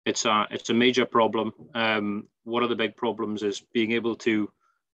a major problem. One of the big problems is being able to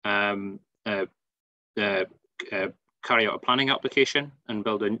carry out a planning application and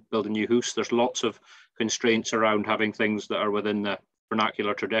build a new house. There's lots of constraints around having things that are within the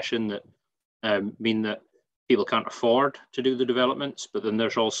vernacular tradition that mean that people can't afford to do the developments, but then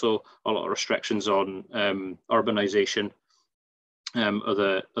there's also a lot of restrictions on urbanization of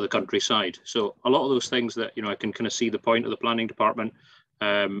the countryside. So a lot of those things that, you know, I can kind of see the point of the planning department,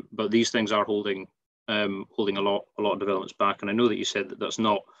 but these things are holding a lot of developments back. And I know that you said that it's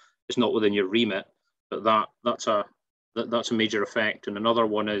not within your remit, but that's a major effect. And another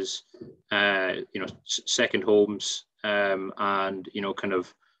one is you know, second homes, and you know, kind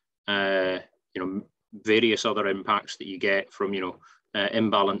of you know, various other impacts that you get from, you know,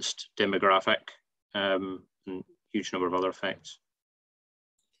 imbalanced demographic, and huge number of other effects.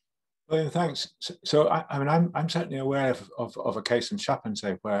 Well, thanks. So I mean, I'm certainly aware of a case in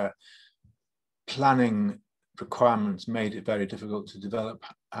Chappensay where planning requirements made it very difficult to develop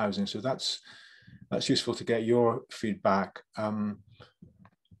housing. So that's useful to get your feedback. And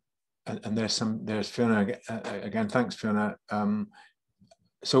there's Fiona again. Thanks, Fiona.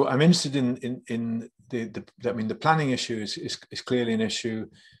 So I'm interested in the planning issue is clearly an issue.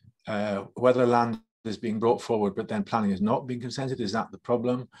 Whether land is being brought forward, but then planning is not being consented, is that the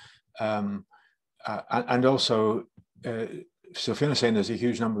problem? And also, so Fiona's saying there's a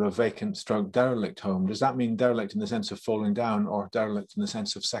huge number of vacant stroke derelict homes. Does that mean derelict in the sense of falling down, or derelict in the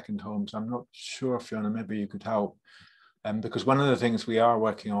sense of second homes? I'm not sure, Fiona, maybe you could help. Because one of the things we are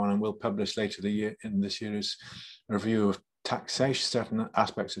working on and will publish later this year is a review of taxation, certain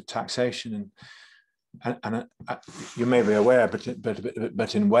aspects of taxation, and you may be aware,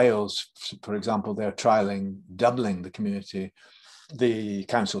 but in Wales, for example, they're trialling doubling the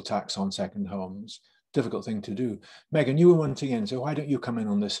council tax on second homes. Difficult thing to do. Megan, you were wanting in, so why don't you come in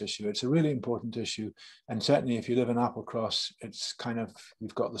on this issue? It's a really important issue, and certainly if you live in Applecross, it's kind of,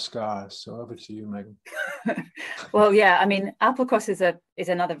 you've got the scars. So over to you, Megan. Well, yeah, I mean, Applecross is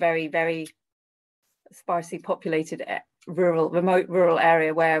another very, very sparsely populated remote rural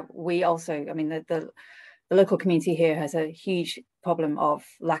area where we also, I mean, the local community here has a huge problem of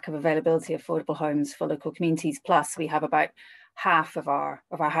lack of availability of affordable homes for local communities. Plus, we have about half of our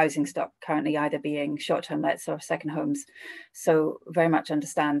housing stock currently either being short-term lets or second homes. So very much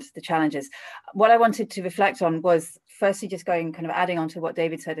understand the challenges. What I wanted to reflect on was firstly just going kind of adding on to what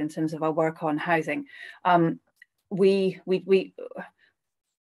David said in terms of our work on housing. We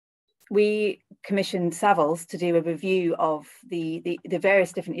commissioned Savills to do a review of the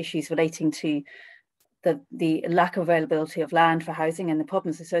various different issues relating to the lack of availability of land for housing and the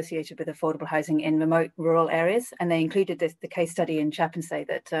problems associated with affordable housing in remote rural areas. And they included the case study in Chappensay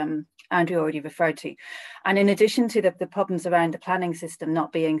that Andrew already referred to. And in addition to the problems around the planning system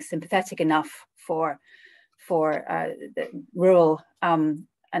not being sympathetic enough for the rural and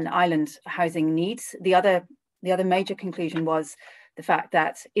island housing needs, the other major conclusion was the fact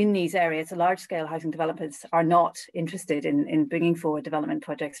that in these areas, the large-scale housing developers are not interested in bringing forward development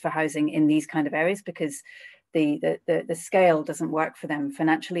projects for housing in these kind of areas because the scale doesn't work for them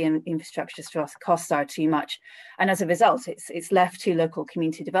financially, and infrastructure costs are too much. And as a result, it's left to local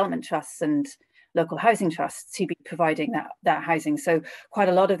community development trusts and local housing trusts to be providing that housing. So quite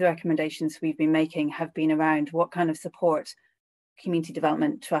a lot of the recommendations we've been making have been around what kind of support community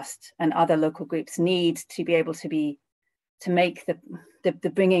development trust and other local groups need to be able to make the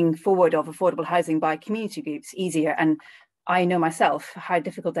bringing forward of affordable housing by community groups easier. And I know myself how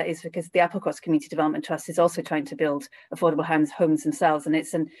difficult that is because the Applecross Community Development Trust is also trying to build affordable homes themselves, and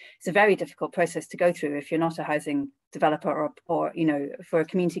it's a very difficult process to go through if you're not a housing developer or you know, for a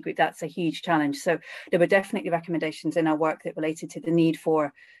community group that's a huge challenge. So there were definitely recommendations in our work that related to the need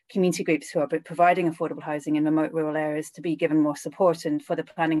for community groups who are providing affordable housing in remote rural areas to be given more support and for the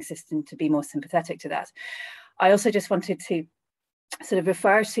planning system to be more sympathetic to that. I also just wanted to sort of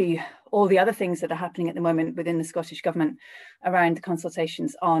refer to all the other things that are happening at the moment within the Scottish Government around the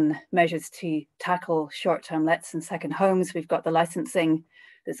consultations on measures to tackle short-term lets and second homes. We've got the licensing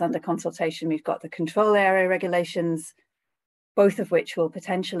that's under consultation. We've got the control area regulations, both of which will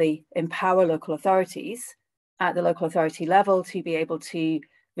potentially empower local authorities at the local authority level to be able to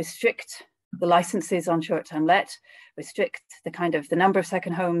restrict the licenses on short-term let, restrict the number of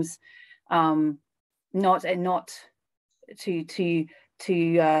second homes, not to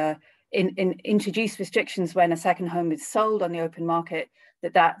introduce restrictions when a second home is sold on the open market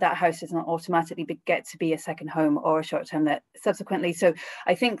that house does not automatically get to be a second home or a short-term let subsequently. So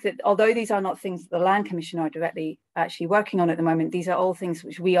I think that although these are not things that the Land Commission are directly actually working on at the moment, these are all things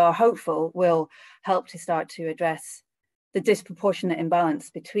which we are hopeful will help to start to address the disproportionate imbalance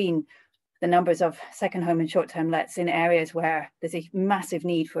between the numbers of second home and short-term lets in areas where there's a massive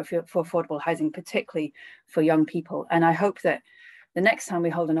need for affordable housing, particularly for young people. And I hope that the next time we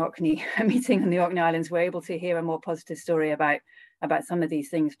hold a meeting on the Orkney Islands, we're able to hear a more positive story about some of these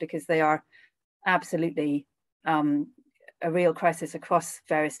things, because they are absolutely a real crisis across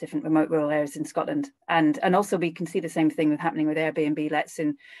various different remote rural areas in Scotland. And also we can see the same thing happening with Airbnb lets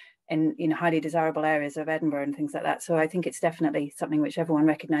in highly desirable areas of Edinburgh and things like that. So I think it's definitely something which everyone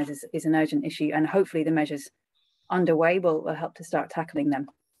recognises is an urgent issue, and hopefully the measures underway will help to start tackling them.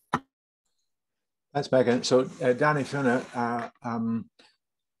 Thanks, Megan. So Danny, Fiona,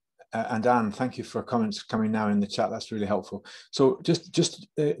 and Anne, thank you for comments coming now in the chat. That's really helpful. So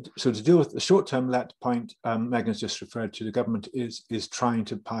so to deal with the short-term let point Megan's just referred to, the government is trying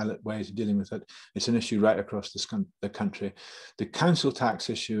to pilot ways of dealing with it. It's an issue right across the country. The council tax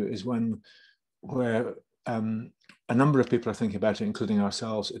issue is one where a number of people are thinking about it, including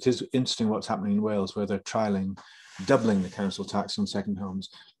ourselves. It is interesting what's happening in Wales, where they're trialling doubling the council tax on second homes.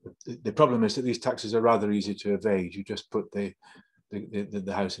 The problem is that these taxes are rather easy to evade. You just put the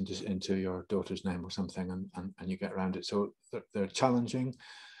house into your daughter's name or something, and you get around it. So they're challenging.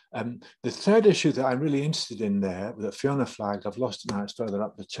 The third issue that I'm really interested in there, that Fiona flagged, I've lost it now, it's further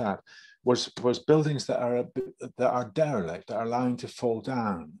up the chat, was buildings that are derelict, that are allowing to fall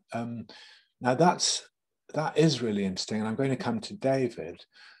down. Now that is really interesting, and I'm going to come to David,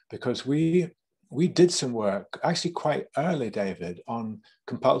 because we did some work, actually quite early, David, on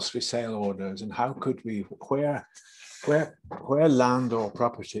compulsory sale orders and how could we, where land or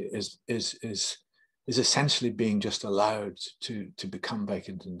property is essentially being just allowed to become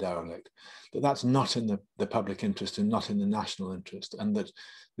vacant and derelict, that's not in the public interest and not in the national interest, and that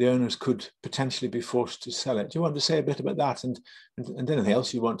the owners could potentially be forced to sell it. Do you want to say a bit about that, and anything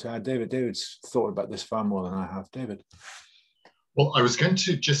else you want to add, David? David's thought about this far more than I have. David. Well, I was going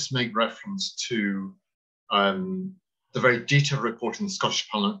to just make reference to the very detailed report in the Scottish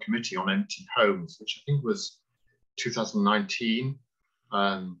Parliament Committee on Empty Homes, which I think was 2019.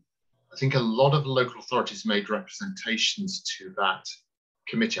 I think a lot of local authorities made representations to that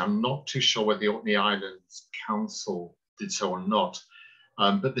committee. I'm not too sure whether the Orkney Islands Council did so or not,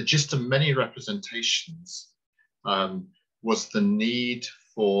 but the gist of many representations was the need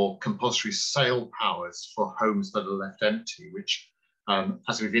for compulsory sale powers for homes that are left empty, which,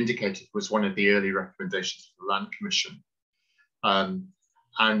 as we've indicated, was one of the early recommendations of the Land Commission.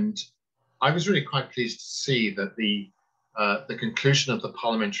 And I was really quite pleased to see that the conclusion of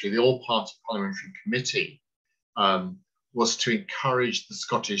the all-party parliamentary committee was to encourage the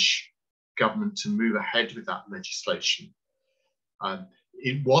Scottish government to move ahead with that legislation.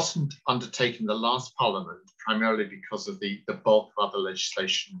 It wasn't undertaken in the last parliament, primarily because of the bulk of other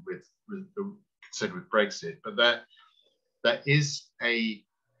legislation considered with Brexit, but there is a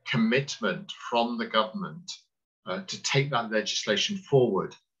commitment from the government to take that legislation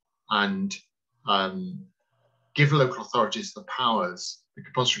forward and give local authorities the powers, the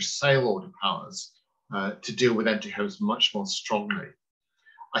compulsory sale order powers, to deal with empty homes much more strongly.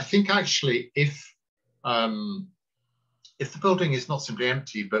 I think actually if the building is not simply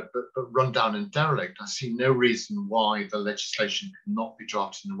empty but run down and derelict, I see no reason why the legislation cannot be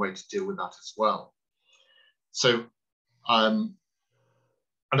drafted in a way to deal with that as well. So, and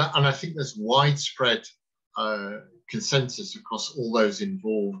I think there's widespread consensus across all those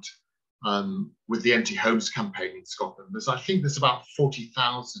involved with the Empty Homes campaign in Scotland. I think there's about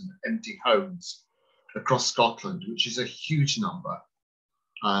 40,000 empty homes across Scotland, which is a huge number.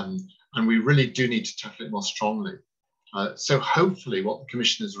 And we really do need to tackle it more strongly. So hopefully what the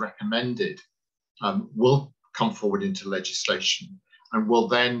Commission has recommended will come forward into legislation, and it will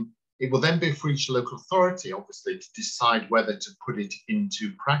then be for each local authority, obviously, to decide whether to put it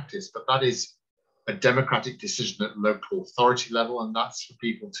into practice. But that is a democratic decision at local authority level, and that's for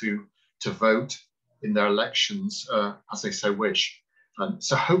people to vote in their elections as they so wish.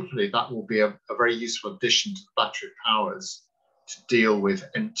 So hopefully that will be a very useful addition to the battery of powers to deal with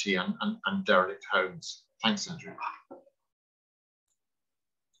empty and derelict homes. Thanks, Andrew.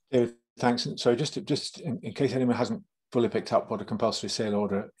 David, thanks. So just in case anyone hasn't fully picked up what a compulsory sale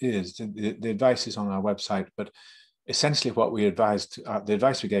order is, the advice is on our website, but essentially what we advised, the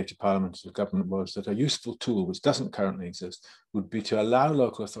advice we gave to Parliament and the government was that a useful tool, which doesn't currently exist, would be to allow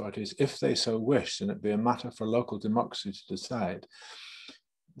local authorities, if they so wish, and it'd be a matter for local democracy to decide,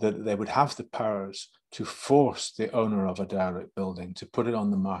 that they would have the powers to force the owner of a derelict building to put it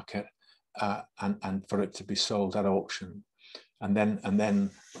on the market and for it to be sold at auction. And then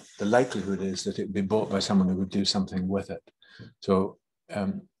the likelihood is that it would be bought by someone who would do something with it. So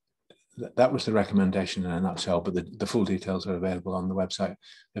that was the recommendation in a nutshell, but the full details are available on the website.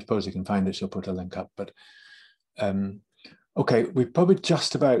 If Posey can find it, she'll put a link up. But okay, we've probably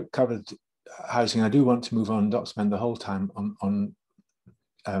just about covered housing. I do want to move on, not spend the whole time on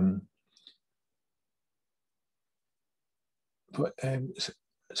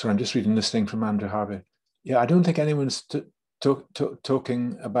sorry, I'm just reading this thing from Andrew Harvey. Yeah, I don't think anyone's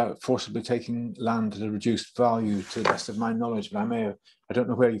talking about forcibly taking land at a reduced value, to the best of my knowledge, but I don't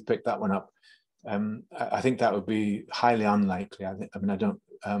know where you've picked that one up. I think that would be highly unlikely. I think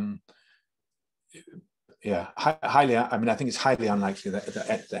it's highly unlikely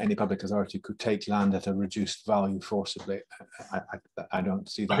that any public authority could take land at a reduced value forcibly. I don't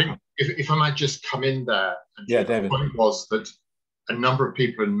see that. I think if I might just come in there. Yeah, David. The point was that a number of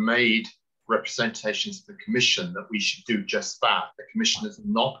people had made representations to the Commission that we should do just that. The Commission has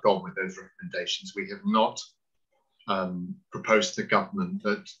not gone with those recommendations. We have not proposed to the government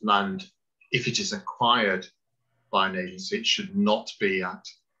that land, if it is acquired by an agency, it should not be at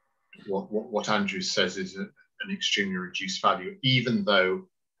what Andrew says is an extremely reduced value, even though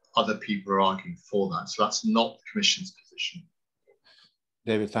other people are arguing for that. So that's not the Commission's position.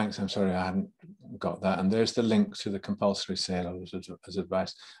 David, thanks. I'm sorry I hadn't got that. And there's the link to the compulsory sale as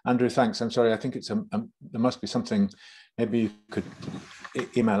advice. Andrew, thanks. I'm sorry. I think it's there must be something. Maybe you could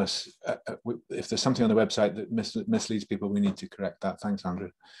email us if there's something on the website that misleads people. We need to correct that. Thanks,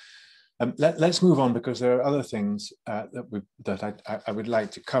 Andrew. Let's move on, because there are other things that I would like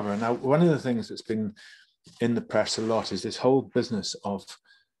to cover. Now, one of the things that's been in the press a lot is this whole business of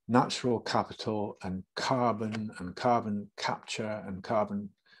natural capital and carbon capture and carbon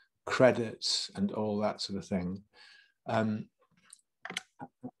credits and all that sort of thing. The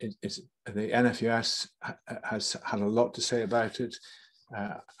NFUS has had a lot to say about it.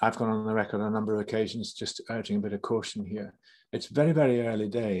 I've gone on the record on a number of occasions just urging a bit of caution here. It's very, very early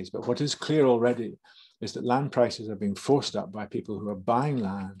days, but what is clear already is that land prices are being forced up by people who are buying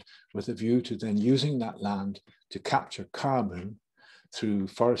land with a view to then using that land to capture carbon through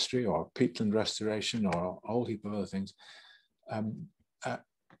forestry or peatland restoration or a whole heap of other things, and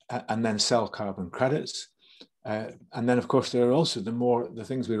then sell carbon credits. And then, of course, there are also the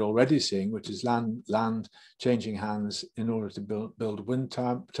things we're already seeing, which is land changing hands in order to build wind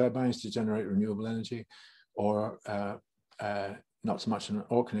turbines to generate renewable energy, or not so much in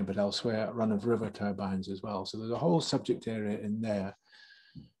Orkney, but elsewhere, run-of-river turbines as well. So there's a whole subject area in there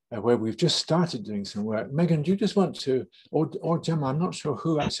where we've just started doing some work. Megan, do you just want to, or Gemma, I'm not sure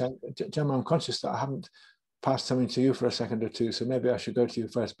who actually, Gemma, I'm conscious that I haven't passed something to you for a second or two, so maybe I should go to you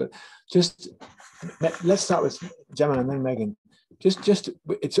first, but just, let's start with Gemma and then Megan. Just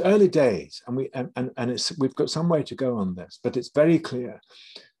it's early days, and we've got some way to go on this, but it's very clear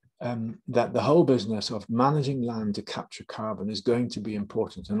that the whole business of managing land to capture carbon is going to be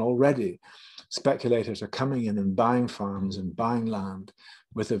important. And already speculators are coming in and buying farms and buying land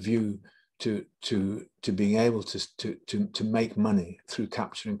with a view to being able to make money through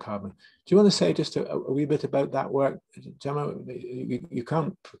capturing carbon. Do you want to say just a wee bit about that work, Gemma? You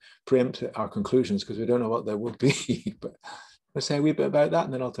can't preempt our conclusions because we don't know what they would be, but let's say a wee bit about that,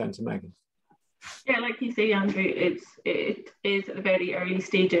 and then I'll turn to Megan. Yeah, like you say, Andrew, it is at the very early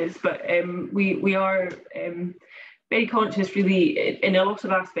stages, but we are very conscious, really, in a lot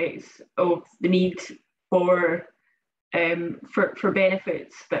of aspects of the need for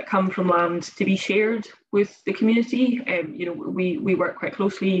benefits that come from land to be shared with the community. We work quite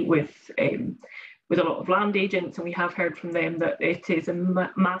closely with a lot of land agents, and we have heard from them that it is a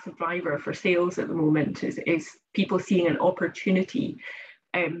massive driver for sales at the moment. Is people seeing an opportunity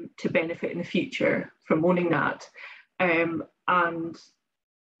to benefit in the future from owning that, and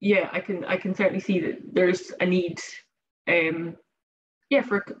yeah, I can certainly see that there's a need.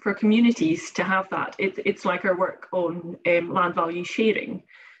 For communities to have that. It's like our work on land value sharing,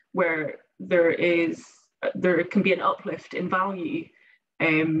 where there can be an uplift in value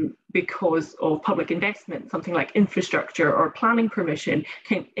because of public investment. Something like infrastructure or planning permission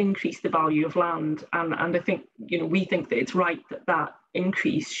can increase the value of land, and I think we think that it's right that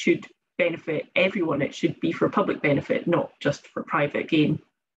increase should benefit everyone. It should be for public benefit, not just for private gain.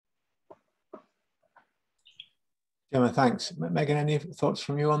 Gemma, thanks. Megan, any thoughts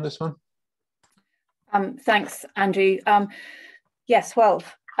from you on this one? Thanks, Andrew. Yes, well,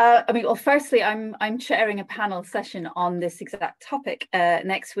 firstly, I'm chairing a panel session on this exact topic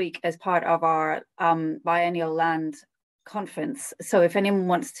next week as part of our biennial land conference. So if anyone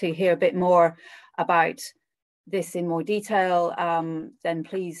wants to hear a bit more about this in more detail, then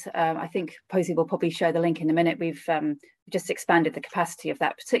please, I think Posey will probably share the link in a minute. We've just expanded the capacity of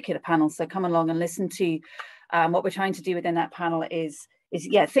that particular panel. So come along and listen to what we're trying to do within that panel is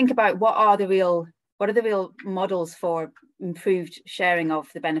think about what are the real models for improved sharing of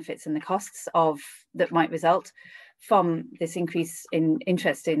the benefits and the costs that might result from this increase in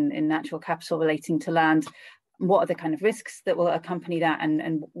interest in natural capital relating to land. What are the kind of risks that will accompany that,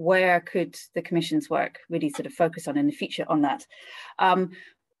 and where could the Commission's work really sort of focus on in the future on that?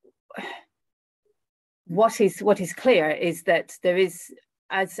 What is clear is that there is,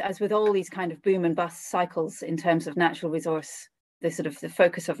 as with all these kind of boom and bust cycles in terms of natural resource, the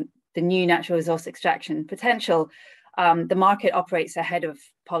focus of the new natural resource extraction potential, the market operates ahead of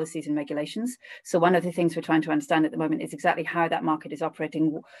policies and regulations. So one of the things we're trying to understand at the moment is exactly how that market is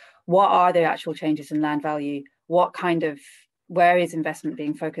operating. What are the actual changes in land value? Where is investment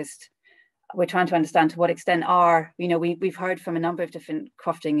being focused? We're trying to understand to what extent we've heard from a number of different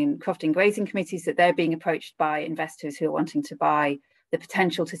crofting and crofting grazing committees that they're being approached by investors who are wanting to buy the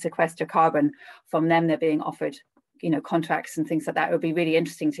potential to sequester carbon from them. They're being offered, contracts and things like that. It would be really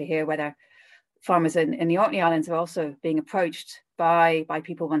interesting to hear whether farmers in the Orkney Islands are also being approached by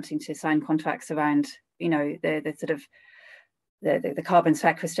people wanting to sign contracts around, the carbon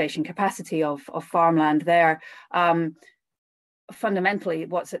sequestration capacity of farmland there. Fundamentally,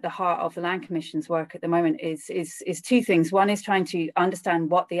 what's at the heart of the Land Commission's work at the moment is two things. One is trying to understand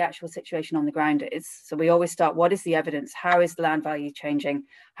what the actual situation on the ground is. So we always start, what is the evidence? How is the land value changing?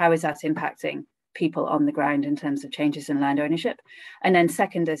 How is that impacting people on the ground in terms of changes in land ownership? And then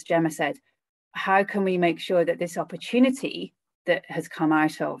second, as Gemma said, how can we make sure that this opportunity that has come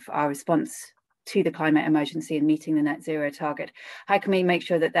out of our response to the climate emergency and meeting the net zero target, how can we make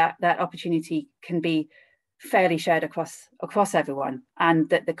sure that opportunity can be fairly shared across everyone, and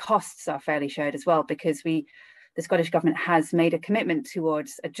that the costs are fairly shared as well? Because the Scottish Government has made a commitment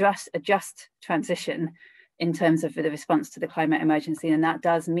towards a just transition in terms of the response to the climate emergency, and that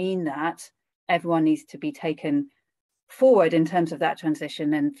does mean that everyone needs to be taken forward in terms of that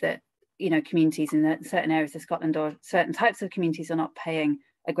transition, and that communities in certain areas of Scotland or certain types of communities are not paying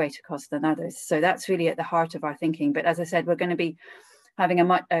a greater cost than others. So that's really at the heart of our thinking. But as I said, we're going to be having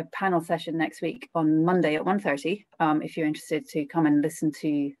a panel session next week on Monday at 1:30. If you're interested to come and listen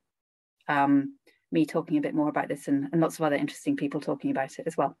to me talking a bit more about this, and lots of other interesting people talking about it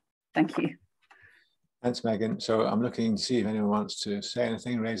as well. Thank you. Thanks, Megan. So I'm looking to see if anyone wants to say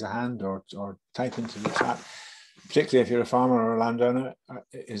anything, raise a hand or type into the chat. Particularly if you're a farmer or a landowner,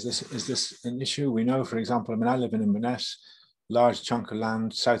 is this an issue? We know, for example, I live in Inverness, large chunk of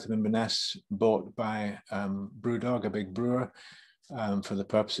land south of Inverness bought by Brewdog, a big brewer, for the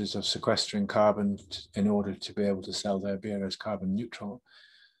purposes of sequestering carbon in order to be able to sell their beer as carbon neutral.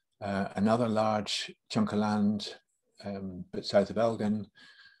 Another large chunk of land, bit south of Elgin,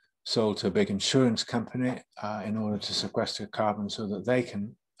 sold to a big insurance company in order to sequester carbon so that they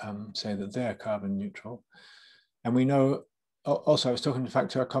can say that they're carbon neutral. And we know, also I was talking in fact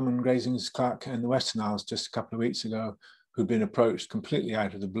to our common grazings clerk in the Western Isles just a couple of weeks ago, who'd been approached completely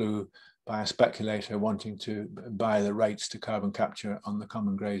out of the blue by a speculator wanting to buy the rights to carbon capture on the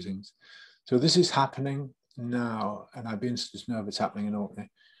common grazings. So this is happening now, and I'd be interested to know if it's happening in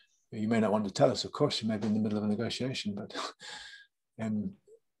Orkney. You may not want to tell us, of course, you may be in the middle of a negotiation, but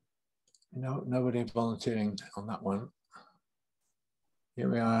nobody volunteering on that one. Here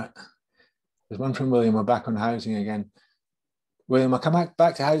we are. There's one from William. We're back on housing again. William, I'll come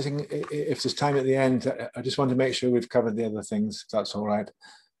back to housing if there's time at the end. I just want to make sure we've covered the other things, if that's all right.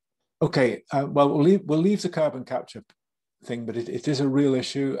 Okay, well, we'll leave the carbon capture thing, but it is a real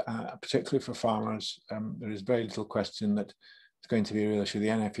issue, particularly for farmers. There is very little question that it's going to be a real issue. The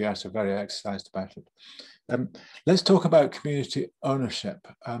NFUS are very exercised about it. Let's talk about community ownership.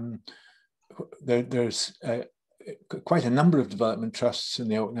 There's quite a number of development trusts in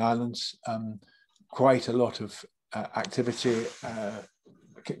the Orkney Islands, quite a lot of activity,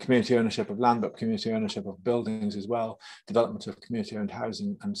 community ownership of land, but community ownership of buildings as well, development of community-owned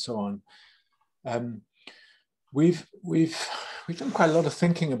housing, and so on. We've done quite a lot of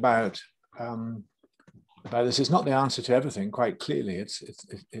thinking about this. It's not the answer to everything, quite clearly.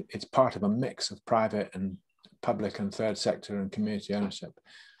 It's part of a mix of private and public and third sector and community ownership.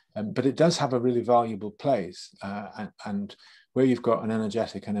 But it does have a really valuable place, and where you've got an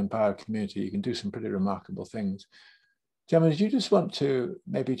energetic and empowered community, you can do some pretty remarkable things. Gemma, did you just want to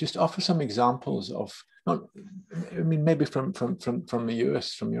maybe just offer some examples of, maybe from the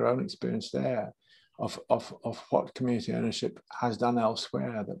US, from your own experience there, of what community ownership has done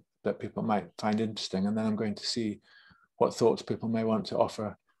elsewhere that people might find interesting, and then I'm going to see what thoughts people may want to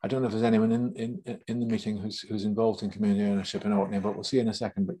offer. I don't know if there's anyone in the meeting who's involved in community ownership in Orkney, but we'll see in a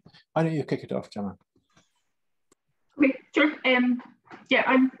second. But why don't you kick it off, Gemma? Okay, sure. Yeah,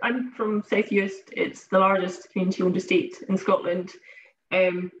 I'm from South Uist. It's the largest community-owned estate in Scotland.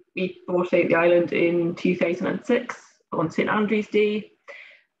 We bought out the island in 2006 on St Andrew's Day.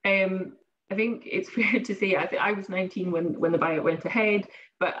 I think it's fair to say I was 19 when the buyout went ahead,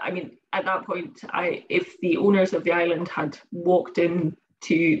 but I mean, at that point, if the owners of the island had walked in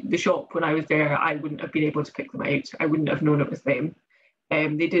to the shop when I was there, I wouldn't have been able to pick them out. I wouldn't have known it was them.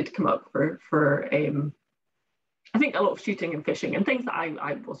 They did come up for I think a lot of shooting and fishing and things that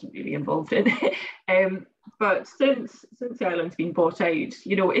I wasn't really involved in. But since the island's been bought out,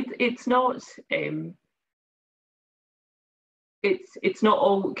 you know, it's not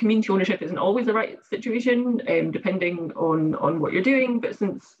all community ownership isn't always the right situation, depending on what you're doing. But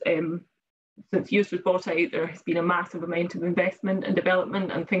since Uist was bought out, there has been a massive amount of investment and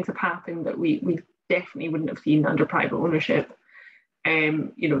development, and things have happened that we definitely wouldn't have seen under private ownership.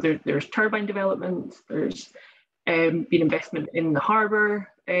 You know, there's turbine development, there's been investment in the harbour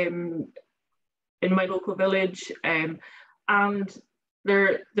in my local village, and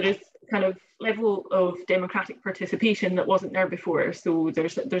there is kind of level of democratic participation that wasn't there before. So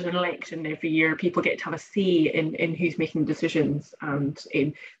there's an election every year. People get to have a say in who's making decisions, and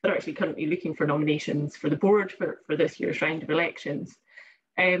they're actually currently looking for nominations for the board for this year's round of elections.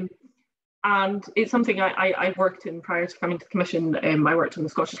 And it's something I worked in prior to coming to the Commission. I worked on the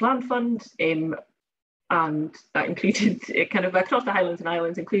Scottish Land Fund, and that included kind of across the Highlands and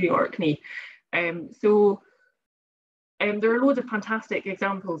Islands, including Orkney. So there are loads of fantastic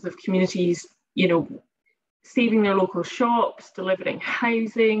examples of communities, you know, saving their local shops, delivering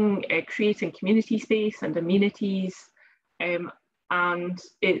housing, creating community space and amenities. And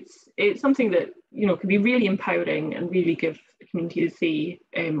it's something that, you know, can be really empowering and really give the community a say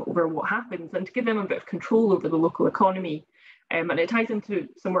over what happens, and to give them a bit of control over the local economy. And it ties into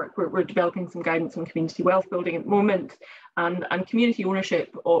some work we're developing some guidance on community wealth building at the moment, and community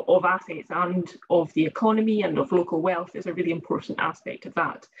ownership of assets and of the economy and of local wealth is a really important aspect of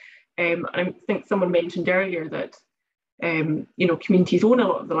that. I think someone mentioned earlier that you know, communities own a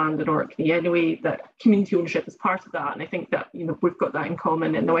lot of the land in Orkney anyway, that community ownership is part of that, and I think that, you know, we've got that in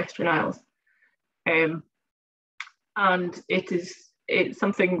common in the Western Isles. And it's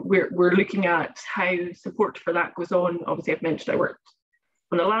something we're looking at how support for that goes on. Obviously, I've mentioned I worked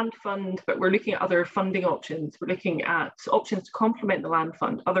on a land fund, but we're looking at other funding options. We're looking at options to complement the land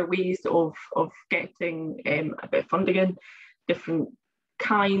fund, other ways of getting a bit of funding in, different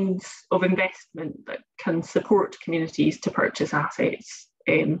kinds of investment that can support communities to purchase assets.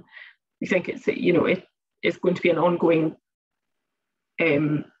 We think it's, you know, it is going to be an ongoing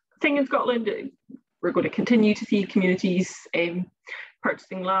thing in Scotland. We're going to continue to see communities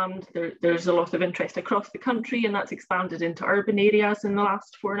purchasing land. There's a lot of interest across the country, and that's expanded into urban areas in the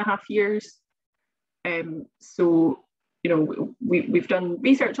last 4.5 years. So, you know, we've done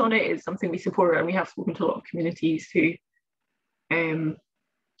research on it. It's something we support, and we have spoken to a lot of communities who own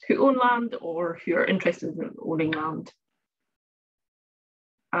land or who are interested in owning land.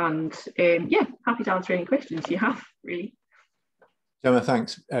 And yeah, happy to answer any questions you have, really. Gemma,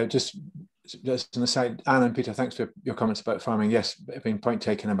 thanks. Just an aside, Anne and Peter, thanks for your comments about farming. Yes, been point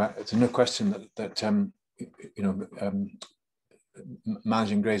taken about, it's no question that you know,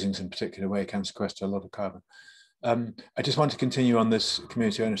 managing grazings in a particular way can sequester a lot of carbon. I just want to continue on this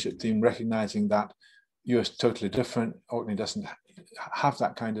community ownership theme, recognizing that Uist is totally different. Orkney doesn't have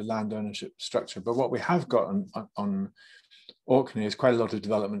that kind of land ownership structure, but what we have got on Orkney is quite a lot of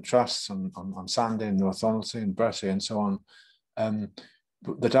development trusts on Sandy and North Onelsey and Bursey and so on,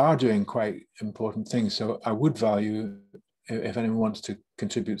 that are doing quite important things. So I would value if anyone wants to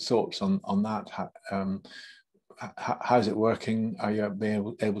contribute thoughts on that. How's it working? Are you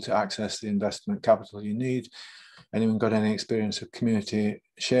being able to access the investment capital you need? Anyone got any experience of community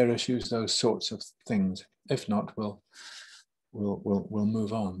share issues? Those sorts of things. If not, we'll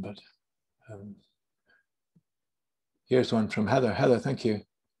move on. But here's one from Heather. Heather, thank you.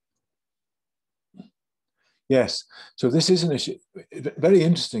 Yes, so this is an issue. Very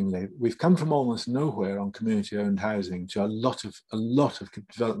interestingly, we've come from almost nowhere on community-owned housing to a lot of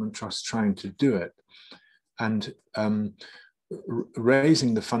development trusts trying to do it, and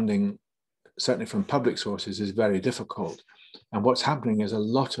raising the funding, certainly from public sources, is very difficult. And what's happening is a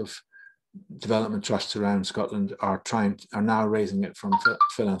lot of development trusts around Scotland are now raising it from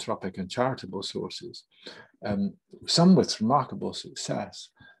philanthropic and charitable sources, some with remarkable success.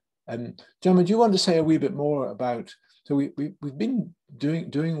 Gemma, do you want to say a wee bit more about? So we've been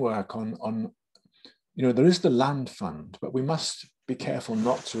doing work on you know, there is the land fund, but we must be careful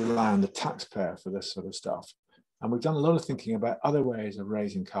not to rely on the taxpayer for this sort of stuff. And we've done a lot of thinking about other ways of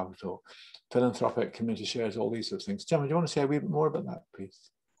raising capital, philanthropic community shares, all these sorts of things. Gemma, do you want to say a wee bit more about that, please?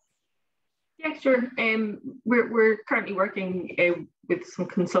 Yeah, sure. We're currently working with some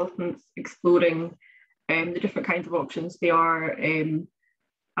consultants exploring the different kinds of options. They are,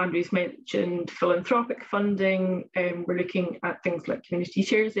 Andrew's mentioned philanthropic funding. We're looking at things like community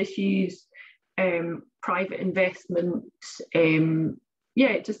shares issues, private investment.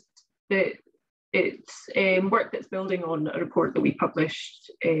 It's work that's building on a report that we published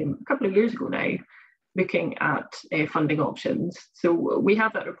a couple of years ago now, looking at funding options. So we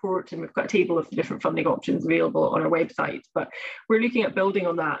have that report and we've got a table of the different funding options available on our website, but we're looking at building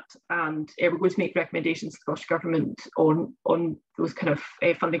on that, and we're going to make recommendations to the Scottish Government on those kind of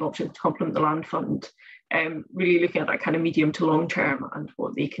funding options to complement the land fund, really looking at that kind of medium to long term and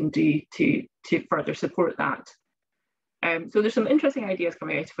what they can do to further support that. So there's some interesting ideas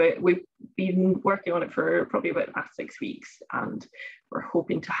coming out of it. We've been working on it for probably about the past 6 weeks, and we're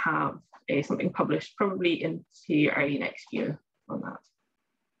hoping to have something published probably into early next year on that.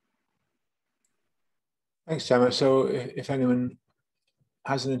 Thanks, Gemma. So if anyone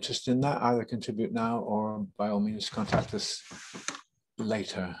has an interest in that, either contribute now or by all means contact us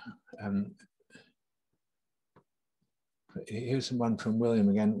later. Here's one from William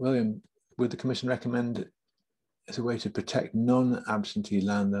again. William, would the Commission recommend as a way to protect non-absentee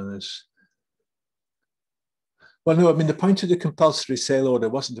landowners? Well, no, I mean, the point of the compulsory sale order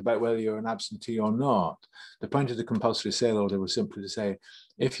wasn't about whether you're an absentee or not. The point of the compulsory sale order was simply to say,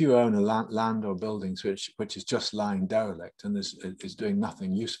 if you own a land or buildings which is just lying derelict and is doing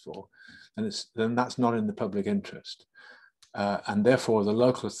nothing useful, then that's not in the public interest. And therefore, the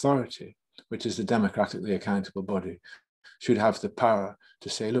local authority, which is the democratically accountable body, should have the power to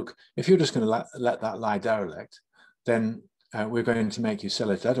say, look, if you're just going to let that lie derelict, then we're going to make you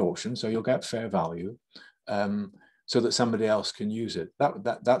sell it at auction, so you'll get fair value, so that somebody else can use it.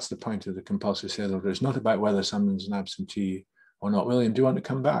 That's the point of the compulsory sale order. It's not about whether someone's an absentee or not. William, do you want to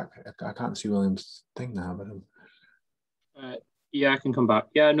come back? I can't see William's thing now, but yeah, I can come back.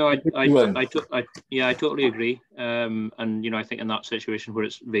 Yeah, no, I totally agree. And I think in that situation where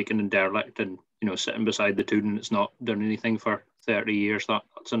it's vacant and derelict, and sitting beside the tune, it's not done anything for 30 years.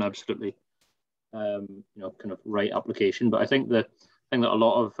 That's an absolutely kind of right application. But I think the thing that a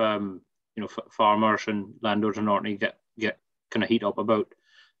lot of farmers and landowners in Orkney get kind of heat up about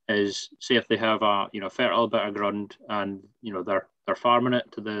is, say if they have a fertile bit of ground and they're farming it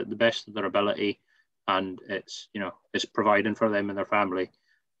to the best of their ability, and it's providing for them and their family,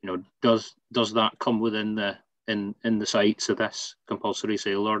 does that come within the sights of this compulsory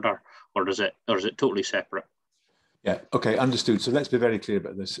sale order, or is it totally separate? Yeah, okay, understood. So let's be very clear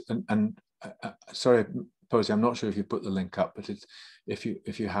about this. And sorry, Posey, I'm not sure if you put the link up, but if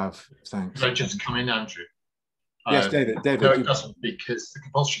you have, thanks. Can I just come in, Andrew? Yes, David. No, it doesn't, because the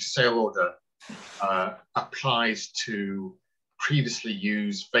compulsory sale order applies to previously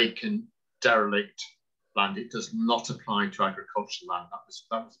used vacant, derelict land. It does not apply to agricultural land.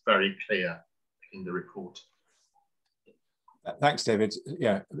 That was very clear in the report. Thanks, David.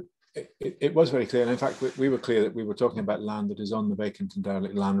 Yeah, it was very clear. And in fact, we were clear that we were talking about land that is on the vacant and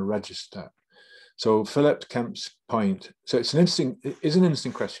derelict land register. So Philip Kemp's point, so it's an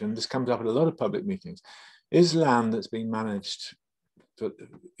interesting question. This comes up at a lot of public meetings. Is land that's being managed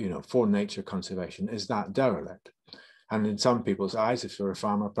for nature conservation, is that derelict? And in some people's eyes, if you're a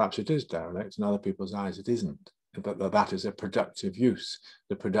farmer, perhaps it is derelict. In other people's eyes, it isn't. But that is a productive use.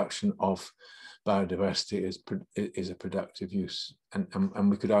 The production of biodiversity is a productive use. And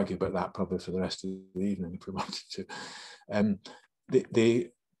we could argue about that probably for the rest of the evening if we wanted to.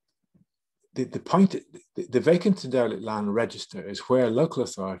 The point, the vacant and derelict land register is where local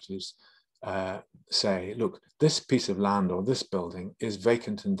authorities say, look, this piece of land or this building is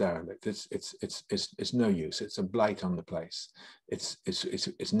vacant and derelict. It's no use. It's a blight on the place. It's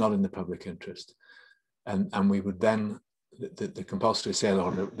not in the public interest. And we would then, the compulsory sale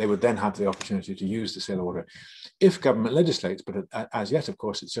order, they would then have the opportunity to use the sale order if government legislates, but as yet, of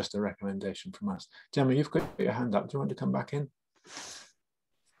course, it's just a recommendation from us. Gemma, you've got your hand up. Do you want to come back in?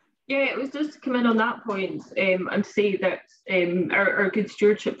 Yeah, it was just to come in on that point and to say that our good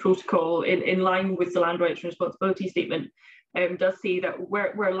stewardship protocol, in line with the land rights and responsibility statement, does say that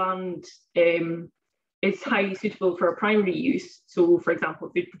where land is highly suitable for a primary use, so for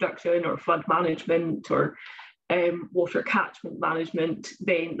example, food production or flood management or water catchment management,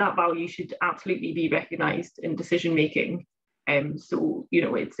 then that value should absolutely be recognised in decision making. So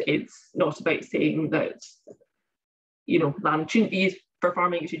it's not about saying that land shouldn't be used for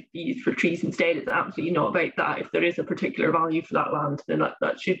farming, it should be used for trees instead. It's absolutely not about that. If there is a particular value for that land, then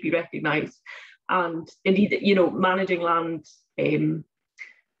that should be recognised. And indeed, you know, managing land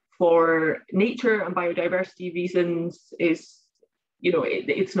for nature and biodiversity reasons is, you know,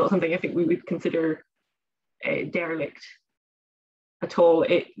 it's not something I think we would consider derelict at all.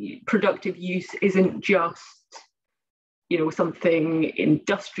 Productive use isn't just, you know, something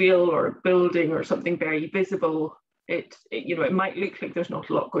industrial or a building or something very visible. You know, it might look like there's not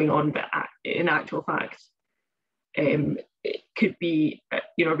a lot going on, but in actual fact, it could be,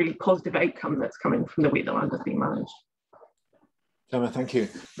 you know, a really positive outcome that's coming from the way the land is being managed. Gemma, thank you.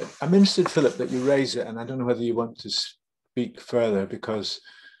 I'm interested, Philip, that you raise it, and I don't know whether you want to speak further, because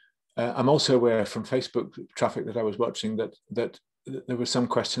I'm also aware from Facebook traffic that I was watching that there was some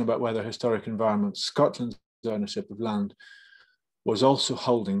question about whether Historic Environment Scotland's ownership of land was also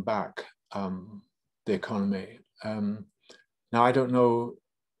holding back the economy. Now, I don't know,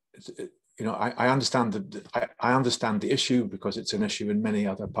 you know, I understand that I understand the issue because it's an issue in many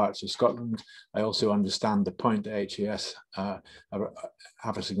other parts of Scotland. I also understand the point that HES have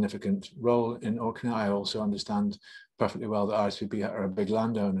a significant role in Orkney. I also understand perfectly well that RSVB are a big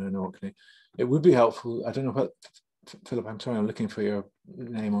landowner in Orkney. It would be helpful, I don't know what, Philip, I'm sorry, I'm looking for your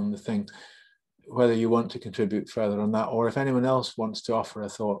name on the thing, whether you want to contribute further on that, or if anyone else wants to offer a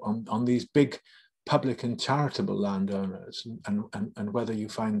thought on these big public and charitable landowners, and whether you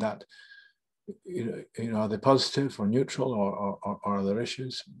find that, you know, are they positive or neutral, or are there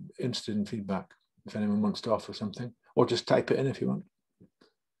issues? Interested in feedback if anyone wants to offer something, or just type it in if you want.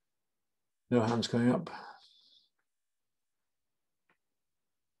 No hands going up.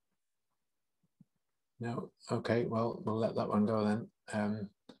 No, okay, well, we'll let that one go then.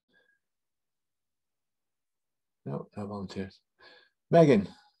 No volunteers. Megan,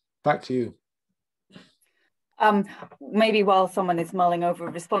 back to you. Maybe while someone is mulling over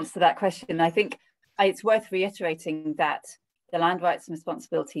a response to that question, I think it's worth reiterating that the Land Rights and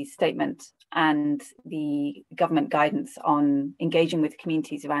Responsibilities Statement and the government guidance on engaging with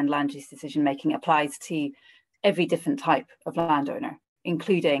communities around land use decision making applies to every different type of landowner,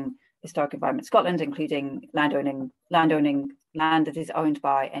 including Historic Environment Scotland, including landowning land that is owned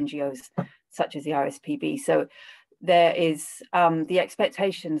by NGOs such as the RSPB. So there is the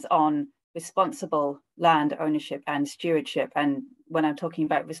expectations on responsible land ownership and stewardship. And when I'm talking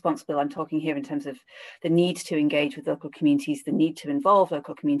about responsible, I'm talking here in terms of the need to engage with local communities, the need to involve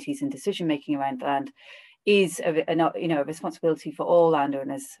local communities in decision making around land is a responsibility for all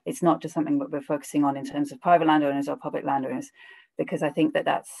landowners. It's not just something that we're focusing on in terms of private landowners or public landowners, because I think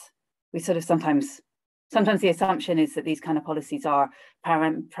we sort of sometimes the assumption is that these kind of policies are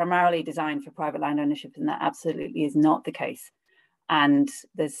primarily designed for private land ownership, and that absolutely is not the case. And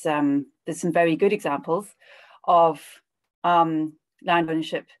there's some very good examples of land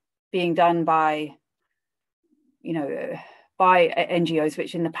ownership being done by NGOs,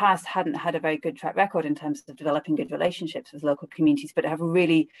 which in the past hadn't had a very good track record in terms of developing good relationships with local communities, but have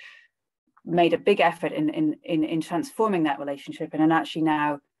really made a big effort in transforming that relationship, and are actually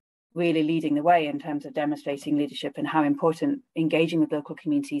now really leading the way in terms of demonstrating leadership and how important engaging with local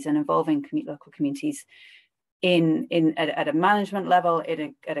communities and involving local communities at a management level,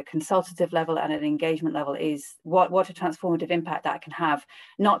 at a consultative level, and at an engagement level is what a transformative impact that can have,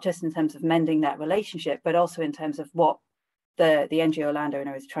 not just in terms of mending that relationship, but also in terms of what the NGO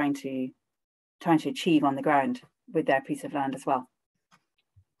landowner is trying to achieve on the ground with their piece of land as well.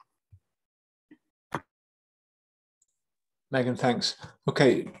 Megan, thanks.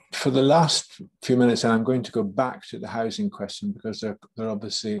 Okay, for the last few minutes, and I'm going to go back to the housing question because there are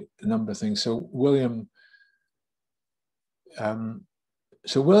obviously a number of things. So William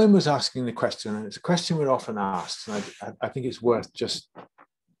was asking the question, and it's a question we're often asked, and I think it's worth just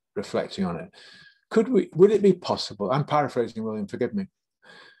reflecting on it. Would it be possible, I'm paraphrasing William, forgive me,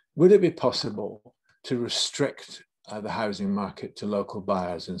 would it be possible to restrict the housing market to local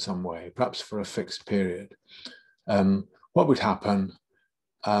buyers in some way, perhaps for a fixed period? What would happen?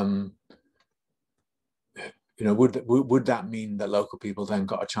 Would that mean that local people then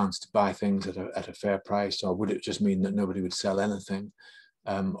got a chance to buy things at a fair price, or would it just mean that nobody would sell anything?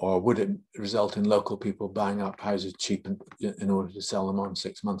 Or would it result in local people buying up houses cheap in order to sell them on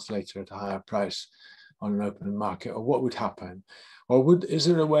 6 months later at a higher price on an open market? Or what would happen? Or is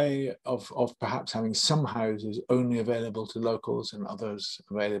there a way of perhaps having some houses only available to locals and others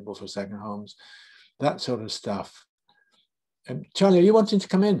available for second homes? That sort of stuff. Charlie, are you wanting to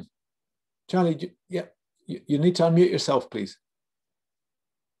come in? Charlie, yeah, you need to unmute yourself, please.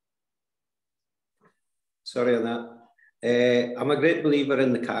 Sorry on that. I'm a great believer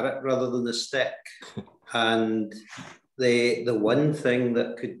in the carrot rather than the stick. And the one thing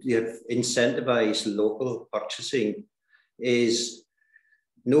that could incentivize local purchasing is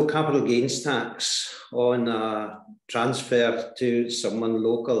no capital gains tax on a transfer to someone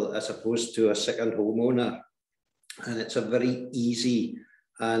local as opposed to a second homeowner. And it's a very easy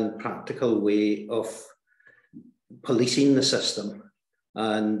and practical way of policing the system.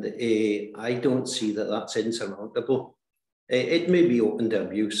 And I don't see that that's insurmountable. It may be open to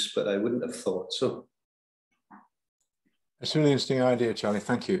abuse, but I wouldn't have thought so. It's a really interesting idea, Charlie.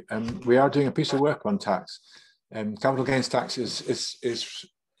 Thank you. We are doing a piece of work on tax. Capital gains tax is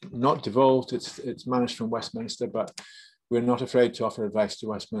not devolved. It's managed from Westminster, but we're not afraid to offer advice to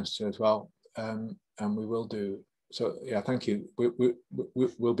Westminster as well, and we will do. So yeah, thank you.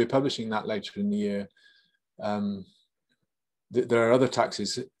 We'll be publishing that later in the year. There are other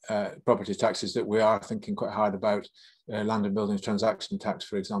taxes, property taxes, that we are thinking quite hard about. Land and buildings transaction tax,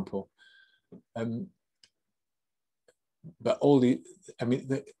 for example. But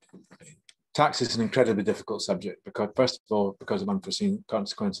tax is an incredibly difficult subject because, first of all, because of unforeseen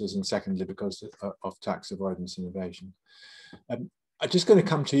consequences, and secondly, because of tax avoidance and evasion. I'm just going to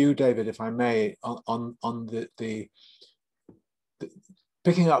come to you, David, if I may, on the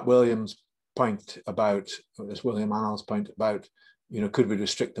picking up William's point about, this William Annell's point about, could we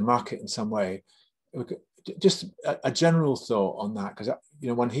restrict the market in some way? Just a general thought on that, because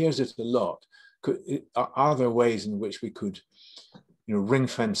one hears it a lot. Are there ways in which we could, ring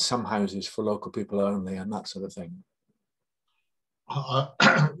fence some houses for local people only and that sort of thing?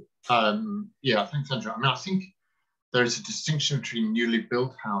 Yeah, thanks, Andrew. I think there is a distinction between newly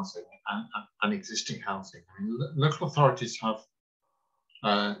built housing and existing housing. Local authorities have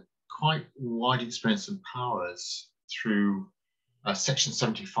quite wide experience and powers through Section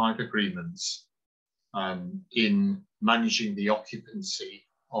 75 agreements in managing the occupancy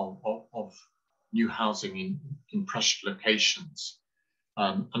of new housing in pressure locations.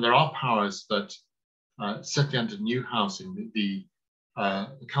 And there are powers that, certainly under new housing, the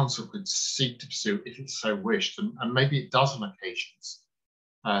council could seek to pursue if it so wished, and maybe it does on occasions.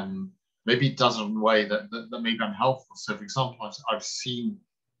 Maybe it does in a way that may be unhelpful. So, for example, I've seen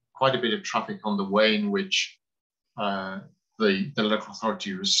quite a bit of traffic on the way in which the local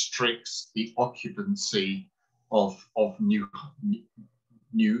authority restricts the occupancy of new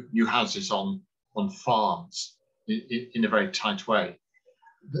houses on farms in a very tight way.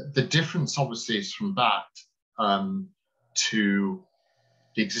 The difference, obviously, is from that to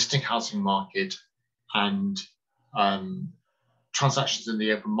the existing housing market and transactions in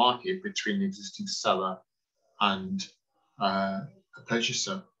the open market between the existing seller and a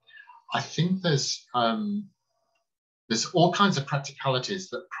purchaser. I think there's all kinds of practicalities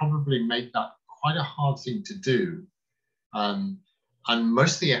that probably make that quite a hard thing to do. And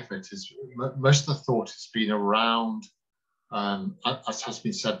most of the effort most of the thought has been around, as has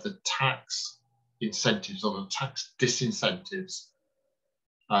been said, the tax incentives or the tax disincentives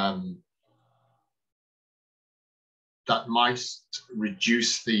that might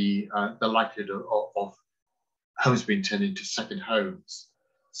reduce the likelihood of homes being turned into second homes.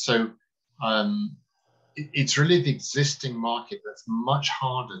 So it's really the existing market that's much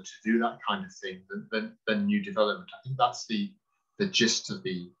harder to do that kind of thing than new development. I think that's the gist of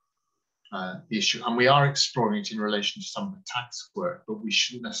the issue. And we are exploring it in relation to some of the tax work, but we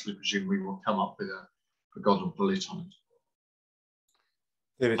shouldn't necessarily presume we will come up with a golden bullet on it.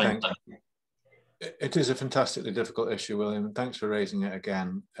 David, thank you. It is a fantastically difficult issue, William. Thanks for raising it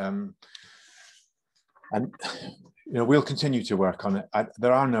again. And we'll continue to work on it.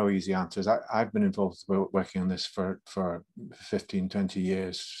 There are no easy answers. I've been involved working on this for 15, 20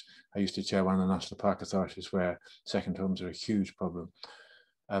 years. I used to chair one of the national park authorities where second homes are a huge problem.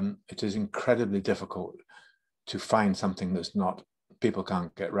 It is incredibly difficult to find something that's not, people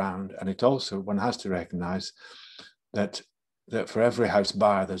can't get round. And it also, one has to recognize that for every house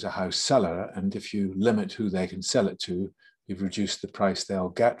buyer, there's a house seller. And if you limit who they can sell it to, you've reduced the price they'll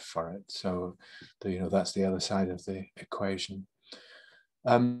get for it. So, that's the other side of the equation.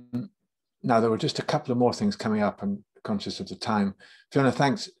 Now, there were just a couple of more things coming up. I'm conscious of the time. Fiona,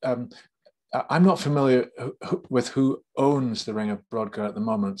 thanks. I'm not familiar with who owns the Ring of Brodgar at the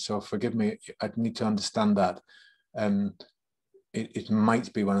moment, so forgive me, I'd need to understand that. It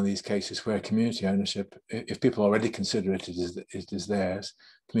might be one of these cases where community ownership, if people already consider it as theirs,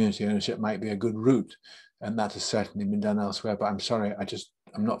 community ownership might be a good route, and that has certainly been done elsewhere, but I'm sorry,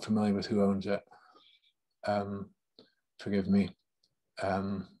 I'm not familiar with who owns it. Forgive me.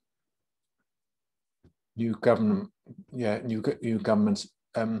 New government, new governments.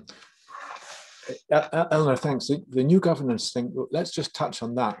 Eleanor, thanks. The new governance thing, let's just touch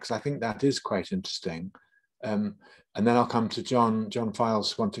on that, because I think that is quite interesting. And then I'll come to John. John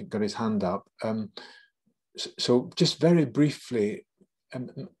Files got his hand up. So just very briefly,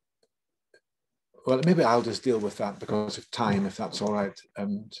 well, maybe I'll just deal with that because of time, if that's all right,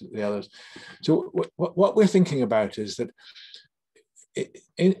 to the others. So what we're thinking about is that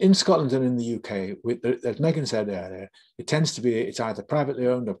in Scotland and in the UK, as Megan said earlier, it tends to be it's either privately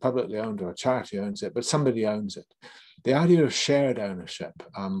owned or publicly owned, or a charity owns it, but somebody owns it. The idea of shared ownership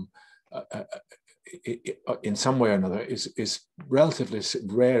in some way or another is relatively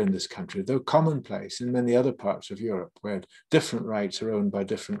rare in this country, though commonplace in many other parts of Europe where different rights are owned by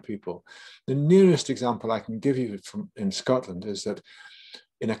different people. The nearest example I can give you in Scotland is that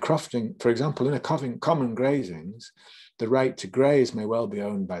in a crofting, for example, in a common grazings, the right to graze may well be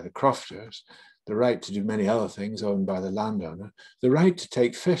owned by the crofters, the right to do many other things owned by the landowner, the right to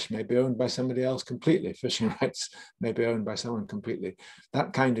take fish may be owned by somebody else completely, fishing rights may be owned by someone completely.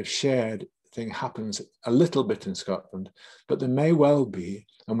 That kind of shared thing happens a little bit in Scotland, but there may well be,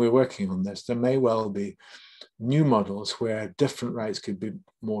 and we're working on this, there may well be new models where different rights could be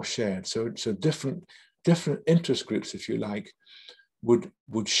more shared. So different interest groups, if you like, would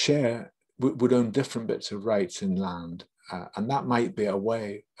own different bits of rights in land, and that might be a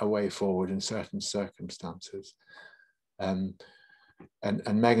way forward in certain circumstances. And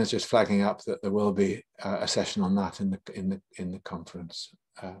Megan's just flagging up that there will be a session on that in the conference.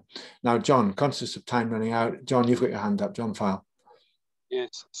 Now, John, conscious of time running out, John, you've got your hand up. John File.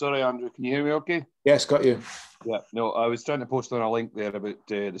 Yes, sorry, Andrew. Can you hear me okay? Yes, got you. Yeah, no, I was trying to post on a link there about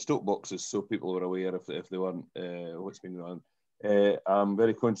the stoke boxes so people were aware if they weren't what's been going on. I'm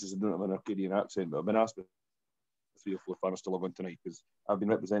very conscious I don't have an Arcadian accent, but I've been asked by 3 or 4 farmers to live on tonight because I've been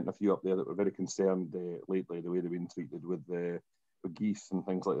representing a few up there that were very concerned lately the way they've been treated with geese and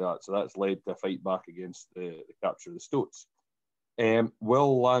things like that. So that's led to a fight back against the capture of the stoats.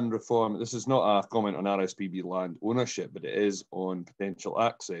 Will land reform, this is not a comment on RSPB land ownership, but it is on potential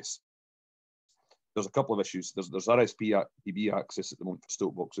access. There's a couple of issues. There's RSPB access at the moment for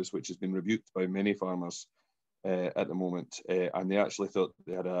stoke boxes, which has been rebuked by many farmers at the moment, and they actually thought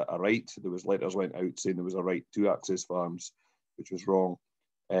they had a right. There was letters went out saying there was a right to access farms, which was wrong.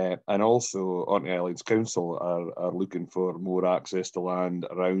 And also Orkney Islands Council are looking for more access to land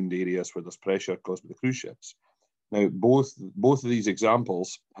around areas where there's pressure caused by the cruise ships. Now, both of these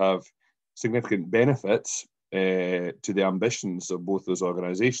examples have significant benefits to the ambitions of both those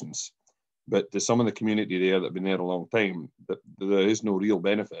organisations. But to some of the community there that have been there a long time, there is no real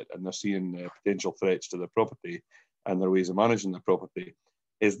benefit, and they're seeing potential threats to their property and their ways of managing their property.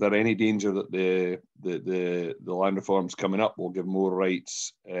 Is there any danger that the land reforms coming up will give more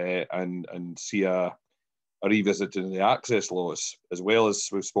rights and see a revisit to the access laws, as well as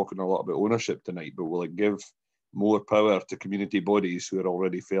we've spoken a lot about ownership tonight, but will it give more power to community bodies who are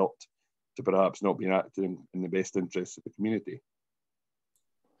already felt to perhaps not be acting in the best interests of the community?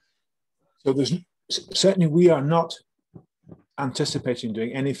 So certainly we are not anticipating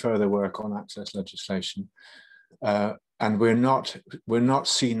doing any further work on access legislation, and we're not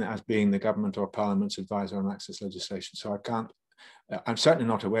seen as being the government or Parliament's advisor on access legislation. So I'm certainly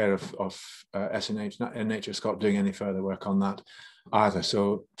not aware of SNH, NHS Scott doing any further work on that either.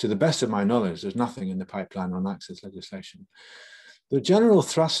 So to the best of my knowledge, there's nothing in the pipeline on access legislation. The general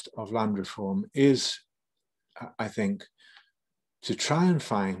thrust of land reform is, I think, to try and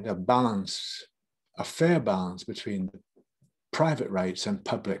find a fair balance between private rights and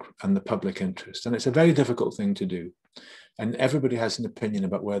the public interest. And it's a very difficult thing to do. And everybody has an opinion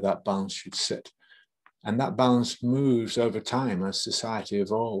about where that balance should sit. And that balance moves over time as society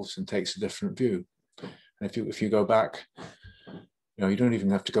evolves and takes a different view. And if you go back, you don't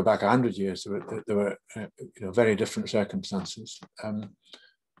even have to go back 100 years. There were very different circumstances.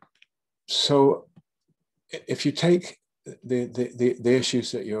 So if you take the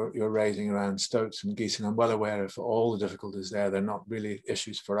issues that you're raising around stoats and geese, and I'm well aware of all the difficulties there, they're not really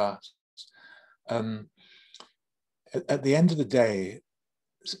issues for us. At the end of the day,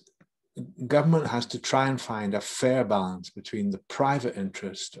 government has to try and find a fair balance between the private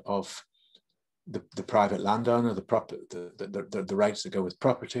interest of the private landowner, the rights that go with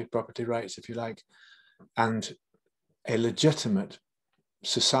property rights, if you like, and a legitimate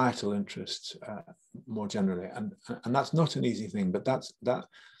societal interest more generally. And that's not an easy thing, but that's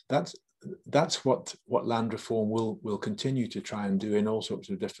what land reform will continue to try and do in all sorts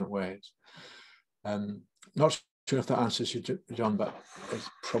of different ways. Not sure if that answers you, John, but it's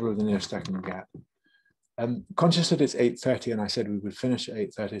probably the nearest I can get. Conscious that it's 8:30 and I said we would finish at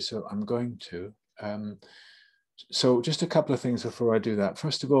 8:30, so I'm going to. So just a couple of things before I do that.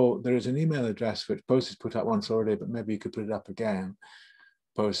 First of all, there is an email address which Posey's put up once already, but maybe you could put it up again,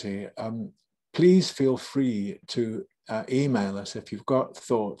 Posey. please feel free to email us if you've got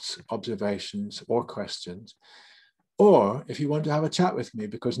thoughts, observations, or questions. Or if you want to have a chat with me,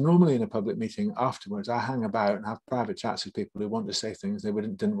 because normally in a public meeting afterwards, I hang about and have private chats with people who want to say things they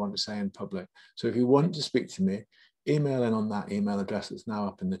didn't want to say in public. So if you want to speak to me, email in on that email address that's now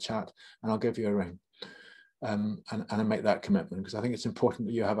up in the chat, and I'll give you a ring. And I make that commitment because I think it's important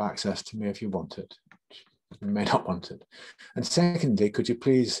that you have access to me if you want it. You may not want it. And secondly, could you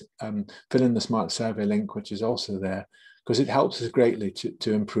please fill in the Smart Survey link, which is also there, because it helps us greatly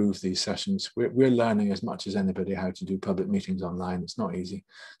to improve these sessions. We're learning as much as anybody how to do public meetings online. It's not easy.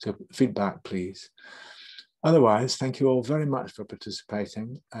 So feedback, please. Otherwise, thank you all very much for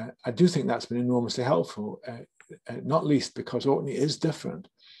participating. I do think that's been enormously helpful, not least because Orkney is different.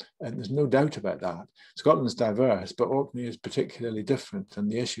 And there's no doubt about that. Scotland's diverse, but Orkney is particularly different, and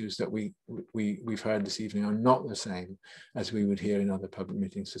the issues that we've heard this evening are not the same as we would hear in other public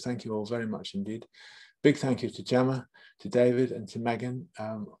meetings. So thank you all very much indeed. Big thank you to Gemma, to David, and to Megan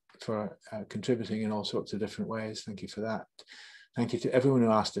for contributing in all sorts of different ways. Thank you for that. Thank you to everyone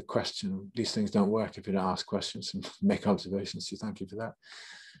who asked a question. These things don't work if you don't ask questions and make observations, so thank you for that.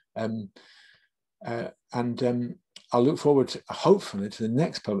 I'll look forward to, hopefully, to the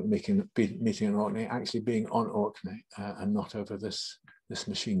next public meeting in Orkney actually being on Orkney and not over this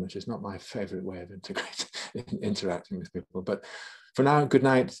machine, which is not my favourite way of interacting with people. But for now, good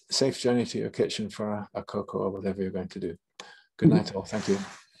night. Safe journey to your kitchen for a cocoa or whatever you're going to do. Good night all. Thank you.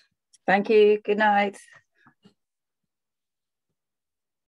 Thank you. Good night.